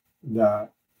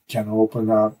that can open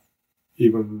up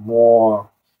even more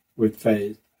with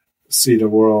faith, see the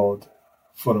world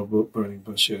full of burning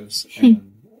bushes,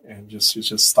 and you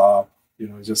just stop. You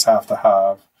know, you just have to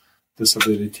have this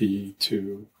ability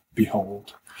to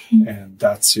behold, and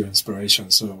that's your inspiration.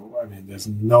 So, I mean, there's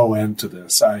no end to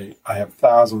this. I have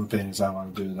thousands of things I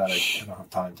want to do that I don't have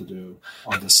time to do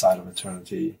on this side of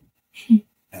eternity.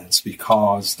 And it's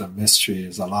because the mystery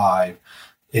is alive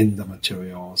in the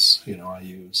materials, you know, I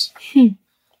use.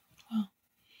 Wow.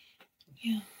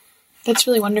 Yeah. That's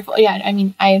really wonderful. Yeah, I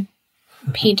mean, I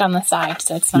paint on the side,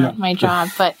 so it's not my job.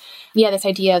 But yeah, this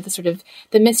idea of the sort of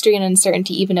the mystery and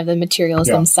uncertainty even of the materials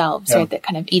themselves, right? That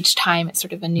kind of each time it's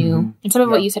sort of a new... And some of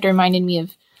what you said reminded me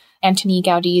of Antoni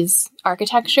Gaudi's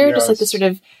architecture, just like the sort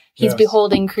of, he's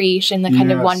beholding creation, the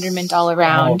kind of wonderment all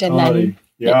around, and then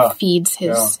it feeds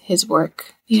his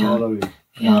work. Totally.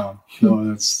 Yeah.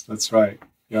 No, that's right.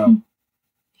 Yeah.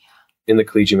 In the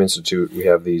Collegium Institute, we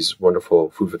have these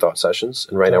wonderful food for thought sessions,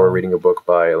 and right now we're reading a book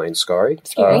by Elaine Scarry,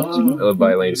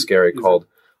 called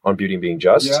On Beauty and Being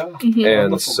Just.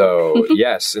 And so,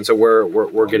 and so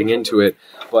we're getting into it,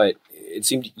 but it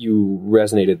seemed you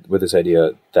resonated with this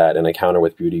idea that an encounter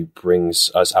with beauty brings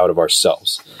us out of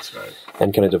ourselves. That's right.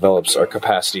 And kind of develops our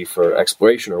capacity for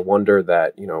exploration or wonder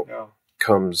that, you know,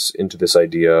 comes into this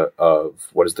idea of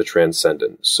what is the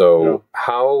transcendent. So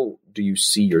how do you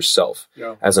see yourself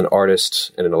as an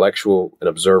artist, an intellectual, an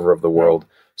observer of the world,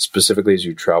 specifically as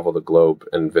you travel the globe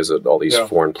and visit all these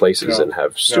foreign places and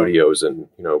have studios and,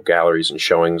 you know, galleries and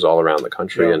showings all around the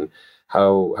country? And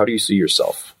how do you see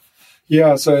yourself?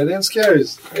 Yeah, so Elaine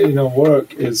Scarry's, you know,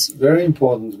 work is very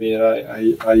important to me.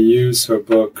 I use her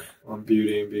book On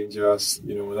Beauty and Being Just,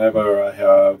 you know, whenever I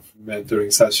have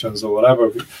mentoring sessions or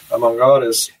whatever among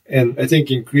artists. And I think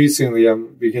increasingly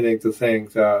I'm beginning to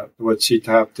think that what she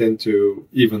tapped into,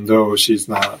 even though she's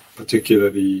not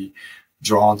particularly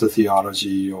drawn to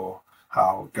theology or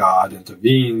how God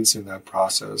intervenes in that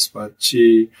process, but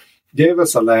she gave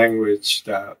us a language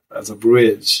that as a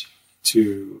bridge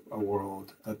to a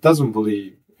world that doesn't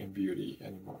believe in beauty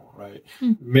anymore, right?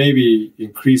 Maybe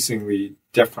increasingly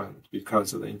different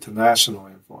because of the international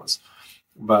influence.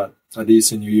 But at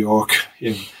least in New York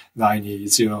in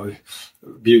 90s,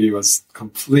 beauty was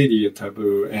completely a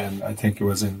taboo. And I think it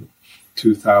was in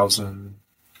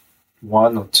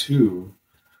 2001 or 2,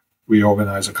 we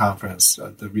organized a conference,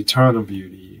 The Return of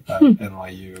Beauty at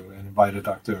NYU, and invited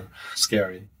Dr.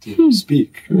 Scary to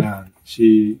speak. And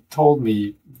she told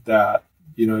me that,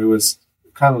 it was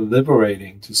kind of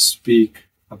liberating to speak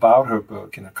about her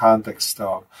book in the context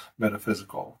of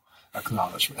metaphysical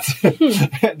acknowledgement.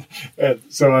 and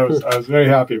so I was very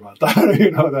happy about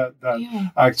that,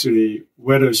 that actually,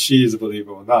 whether she's a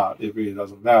believer or not, it really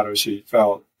doesn't matter. She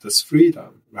felt this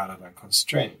freedom rather than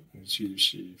constraint. And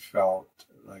she felt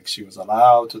like she was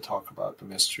allowed to talk about the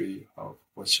mystery of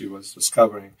what she was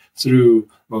discovering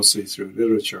mostly through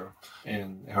literature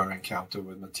and her encounter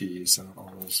with Matisse and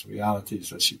all those realities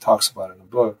that she talks about in the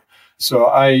book. So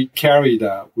I carry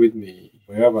that with me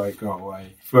wherever I go.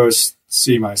 I first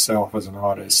see myself as an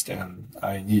artist, and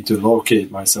I need to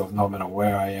locate myself no matter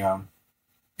where I am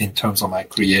in terms of my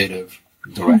creative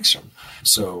direction.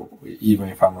 So even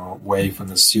if I'm away from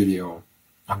the studio,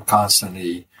 I'm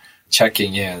constantly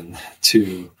checking in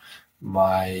to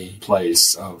my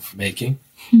place of making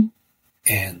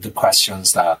and the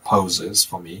questions that poses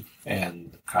for me,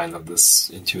 and kind of this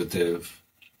intuitive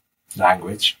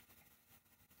language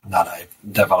that I've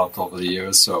developed over the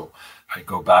years. So I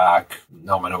go back,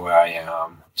 no matter where I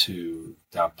am, to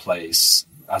that place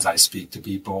as I speak to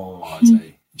people, as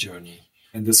I journey.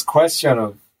 And this question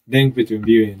of link between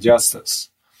beauty and justice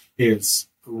is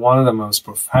one of the most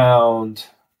profound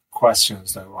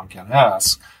questions that one can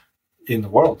ask in the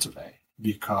world today,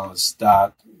 because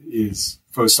that is,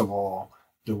 first of all,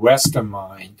 the Western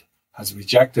mind has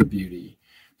rejected beauty.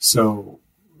 So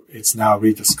it's now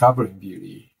rediscovering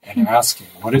beauty and asking,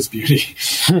 what is beauty?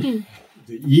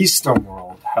 The Eastern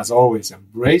world has always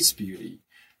embraced beauty,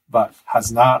 but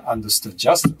has not understood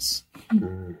justice.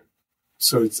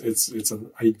 So it's an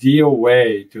ideal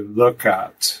way to look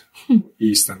at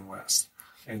East and West,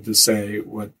 and to say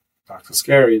what Dr.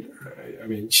 Scary,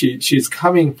 she's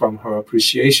coming from her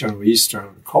appreciation of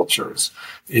Eastern cultures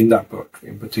in that book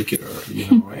in particular,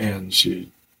 and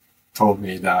she told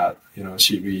me that,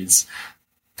 she reads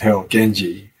Tale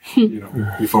Genji,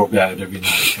 before bed every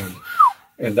night.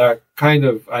 And that kind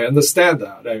of, I understand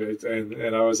that.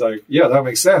 And I was like, yeah, that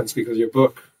makes sense, because your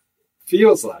book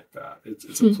feels like that.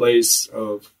 It's a place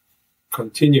of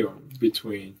continuum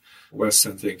between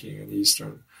Western thinking and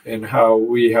Eastern, and how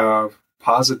we have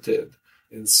posited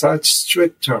in such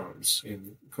strict terms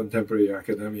in contemporary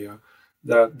academia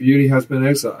that beauty has been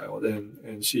exiled.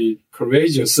 And she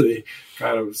courageously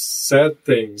kind of said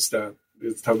things that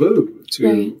is taboo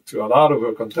to a lot of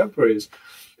her contemporaries.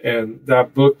 And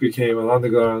that book became an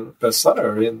underground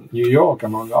bestseller in New York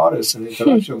among artists and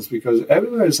intellectuals, because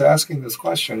everybody is asking this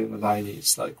question in the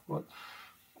 90s, like,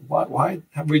 why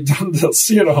have we done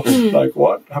this? Like,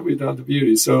 what have we done to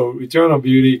beauty? So Return on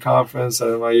Beauty conference at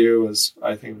NYU was,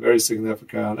 I think, very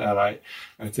significant. And I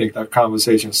think that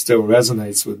conversation still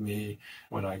resonates with me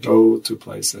when I go to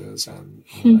places and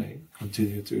I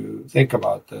continue to think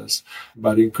about this.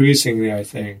 But increasingly, I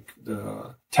think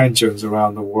the tensions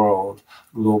around the world,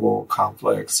 global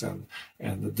conflicts, and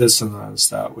the dissonance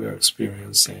that we're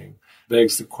experiencing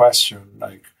begs the question,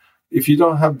 like, if you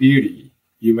don't have beauty,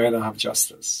 you may not have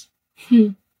justice.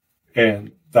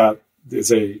 And that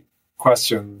is a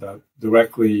question that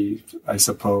directly, I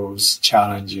suppose,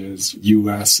 challenges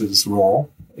U.S.'s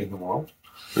role in the world,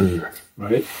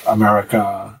 right?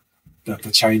 America, that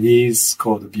the Chinese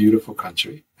call the beautiful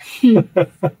country.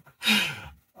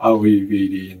 Are we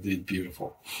really indeed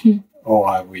beautiful? Or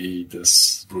are we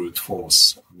this brute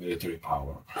force of military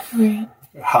power? Right.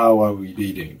 How are we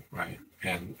leading, right?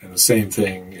 And the same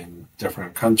thing in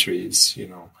different countries,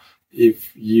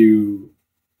 if you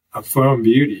affirm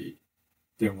beauty,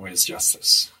 then where's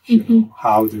justice?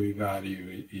 How do we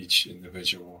value each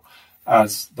individual?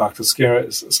 As Dr.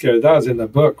 Scary does in the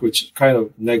book, which kind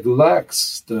of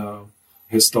neglects the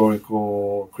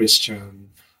historical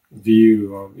Christian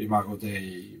view of Imago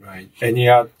Dei, right? And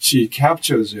yet she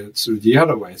captures it through the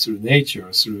other way, through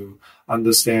nature, through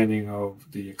understanding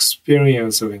of the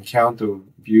experience of encounter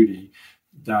with beauty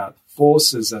that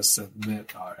forces us to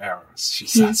admit our errors, she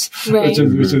says, which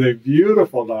is a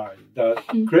beautiful line that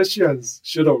Christians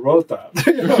should have wrote that.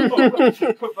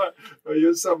 But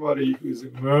you're somebody who's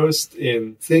immersed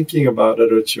in thinking about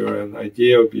literature and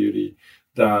idea of beauty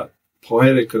that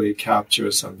poetically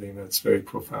captures something that's very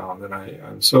profound. And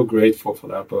I'm so grateful for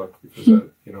that book, because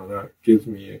that gives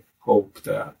me hope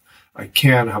that I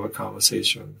can have a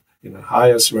conversation in the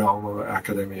highest realm of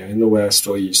academia in the West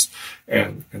or East,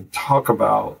 and talk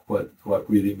about what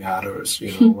really matters,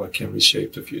 what can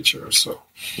reshape the future. So,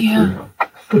 yeah,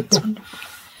 that's wonderful.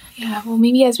 Yeah, well,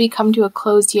 maybe as we come to a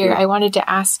close here, I wanted to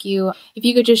ask you if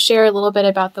you could just share a little bit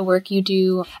about the work you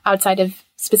do outside of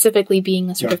specifically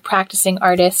being a sort of practicing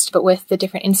artist, but with the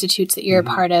different institutes that you're a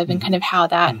part of, and kind of how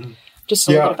that, just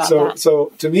a little bit about that.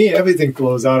 So to me, everything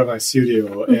flows out of my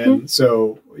studio. And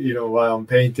so, while I'm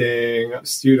painting,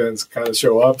 students kind of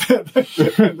show up and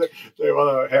they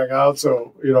want to hang out.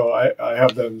 So, I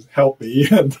have them help me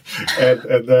and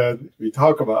then we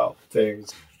talk about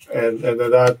things. And then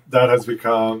that has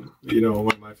become,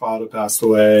 when my father passed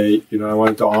away, I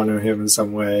wanted to honor him in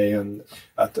some way. And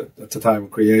at the time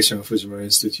of creation of Fujimura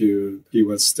Institute, he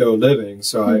was still living.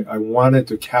 So I wanted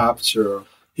to capture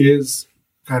his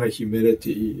kind of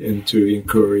humility into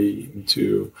inquiry,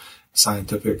 into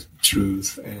scientific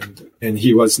truth. And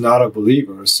he was not a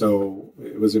believer. So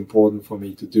it was important for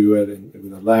me to do it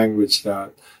in a language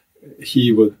that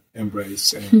he would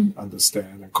embrace and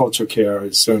understand. And culture care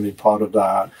is certainly part of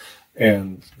that.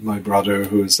 And my brother,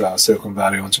 who's a Silicon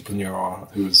Valley entrepreneur,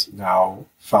 who's now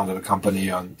founded a company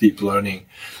on deep learning,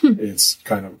 is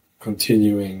kind of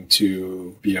continuing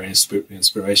to be an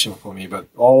inspiration for me. But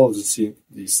all of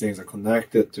these things are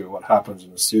connected to what happens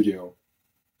in the studio.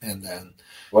 And then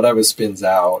whatever spins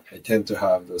out, I tend to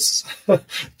have this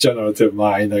generative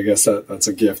mind. I guess that's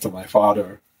a gift of my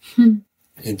father.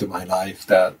 Into my life,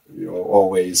 that you're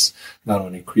always not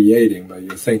only creating, but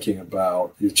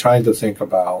you're trying to think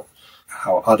about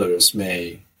how others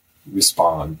may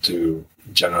respond to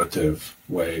generative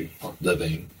way of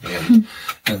living.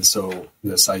 And so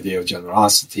this idea of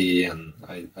generosity and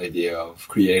idea of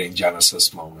creating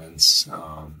Genesis moments,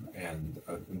 and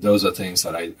those are things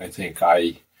that I think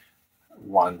I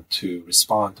want to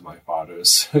respond to my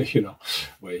father's,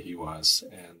 way he was.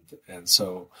 And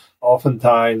so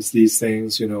oftentimes these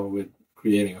things, with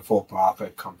creating a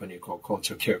for-profit company called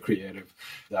Culture Care Creative,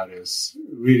 that is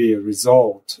really a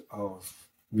result of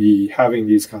me having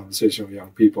these conversations with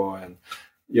young people, and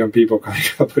young people coming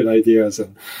up with ideas,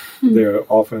 and they're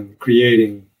often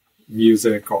creating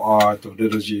music or art or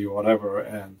liturgy or whatever.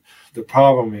 And the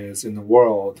problem is, in the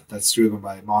world that's driven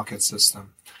by a market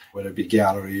system, whether it be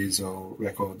galleries or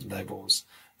record labels,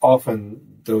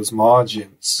 often those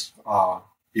margins are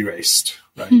erased,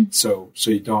 right? So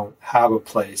you don't have a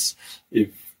place if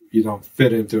you don't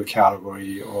fit into a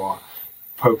category or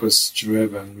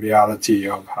purpose-driven reality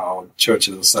of how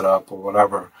churches are set up or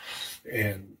whatever.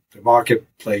 And the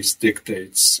marketplace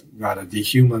dictates rather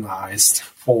dehumanized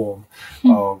form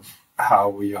of how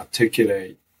we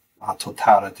articulate our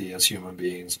totality as human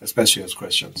beings, especially as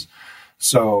Christians.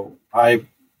 So I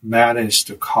managed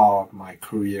to carve my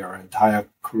entire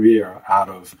career out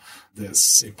of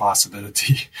this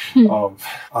impossibility of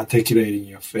articulating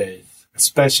your faith,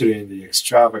 especially in the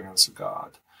extravagance of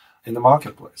God, in the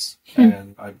marketplace.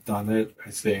 And I've done it, I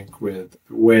think, with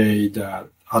a way that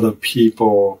other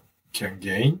people can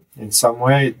gain in some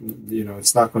way.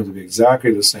 It's not going to be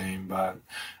exactly the same, but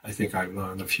I think I've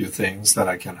learned a few things that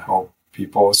I can help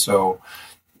people. So,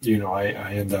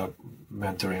 I end up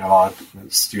mentoring a lot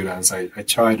of students. I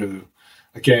try to,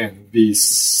 again, be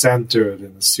centered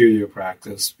in the studio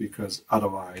practice, because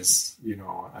otherwise,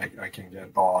 I can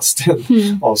get lost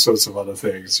in all sorts of other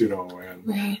things,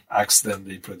 and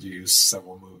accidentally produce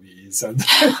several movies. And,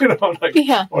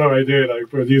 what am I doing? Like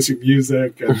producing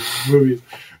music and movies.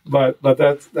 But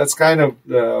that's kind of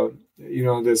the,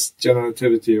 this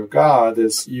generativity of God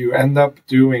is you end up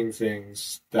doing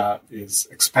things that is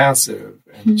expansive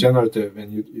and generative,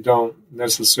 and you don't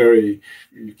necessarily,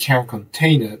 you can't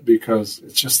contain it, because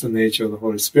it's just the nature of the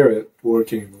Holy Spirit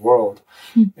working in the world.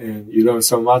 And you learn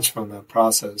so much from that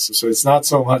process. So it's not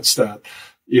so much that,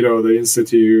 the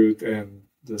Institute and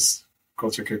this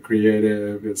Culture Care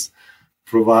Creative is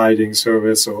providing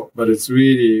service, but it's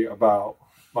really about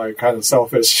my kind of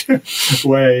selfish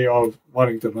way of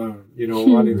wanting to learn,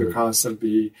 wanting to constantly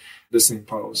be listening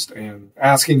post and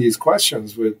asking these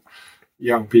questions with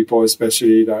young people,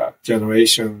 especially that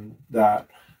generation that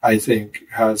I think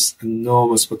has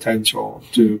enormous potential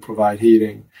to provide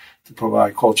healing, to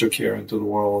provide culture care into the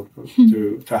world,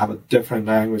 to have a different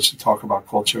language to talk about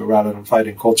culture rather than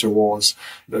fighting culture wars.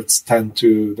 Let's tend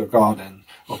to the garden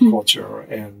of culture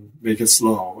and make it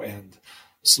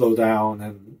slow down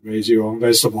and raise your own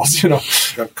vegetables.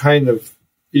 That kind of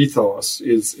ethos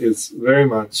is very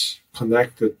much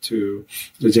connected to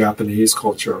the Japanese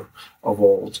culture of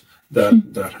old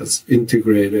that has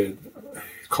integrated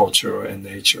culture and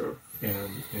nature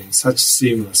in such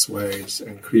seamless ways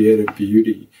and created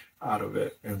beauty out of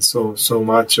it. And so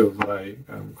much of what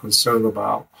I'm concerned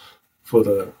about for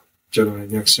the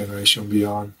next generation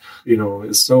beyond,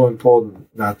 it's so important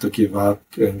not to give up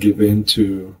and give in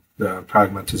to the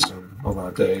pragmatism of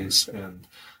our days and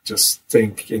just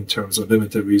think in terms of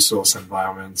limited resource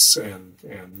environments and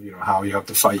how you have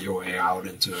to fight your way out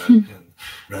into it and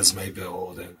resume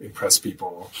build and impress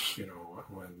people.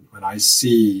 When I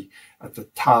see at the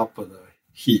top of the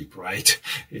heap, right,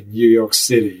 in New York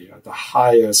City, at the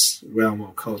highest realm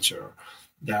of culture,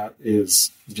 that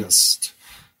is just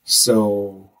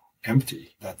so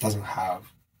empty, that doesn't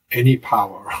have any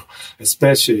power,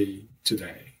 especially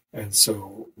today. And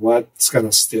so what's going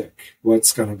to stick?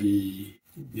 What's going to be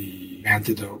the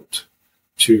antidote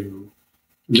to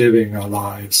living our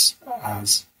lives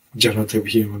as generative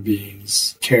human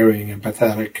beings, caring,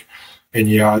 empathetic, and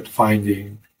yet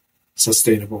finding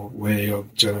sustainable way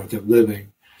of generative living?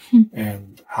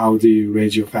 And how do you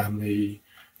raise your family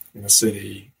in a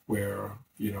city where,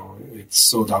 it's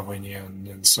so Darwinian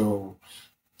and so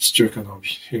stricken of,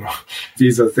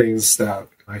 these are things that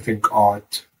I think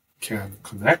art can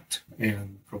connect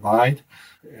and provide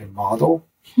and model.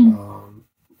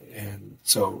 And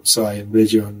so I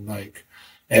envision like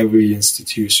every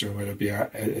institution, whether it be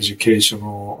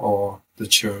educational or the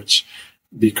church,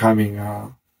 becoming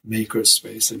a maker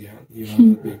space again.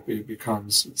 It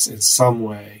becomes in some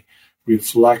way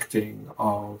reflecting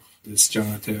of this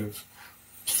generative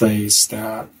place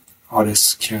that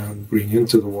artists can bring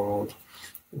into the world,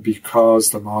 because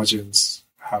the margins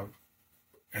have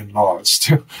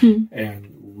enlarged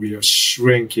and we are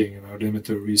shrinking in our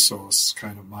limited resource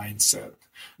kind of mindset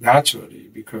naturally,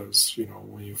 because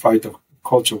when you fight the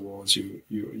culture wars,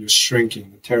 you're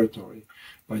shrinking the territory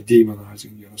by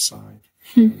demonizing the other side.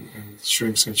 And it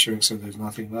shrinks and there's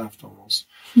nothing left almost.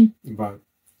 But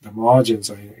the margins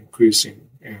are increasing,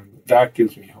 and that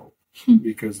gives me hope,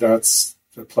 because that's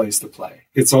the place to play.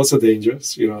 It's also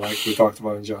dangerous, like we talked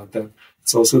about in John 10.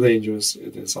 It's also dangerous.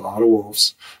 There's a lot of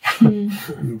wolves.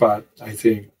 But I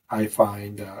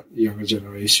find that younger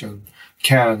generation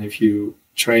can, if you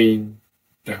train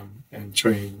them and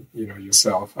train,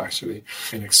 yourself actually,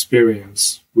 and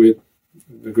experience with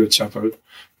the Good Shepherd,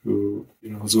 who,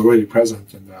 is already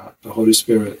present in that. The Holy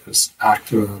Spirit is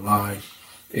active and alive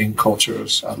in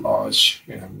cultures at large.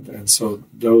 And so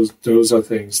those are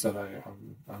things that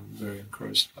I'm very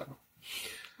encouraged by.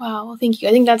 Wow, well, thank you.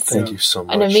 I think that's thank you so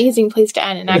much. An amazing place to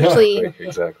end. And actually,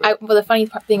 exactly. The funny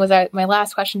thing was that my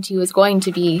last question to you was going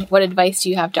to be, what advice do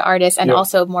you have to artists, and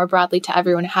also more broadly to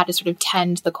everyone how to sort of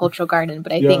tend the cultural garden?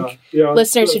 But I think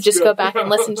listeners should just go back and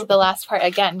listen to the last part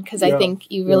again, because I think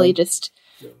you really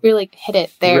really hit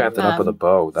it there. You wrapped it up with a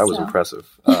bow. That was impressive.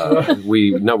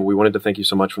 We wanted to thank you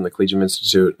so much from the Collegium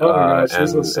Institute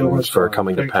and for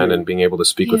coming to Penn and being able to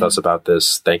speak with us about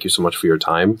this. Thank you so much for your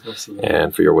time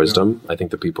and for your wisdom. I think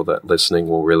the people that listening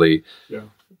will really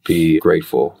be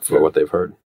grateful for what they've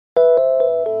heard.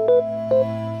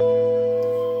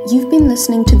 You've been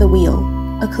listening to The Wheel,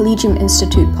 a Collegium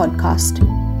Institute podcast.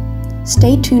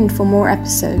 Stay tuned for more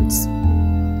episodes.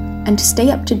 And to stay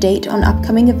up to date on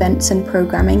upcoming events and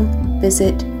programming,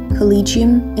 visit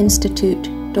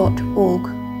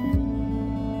collegiuminstitute.org.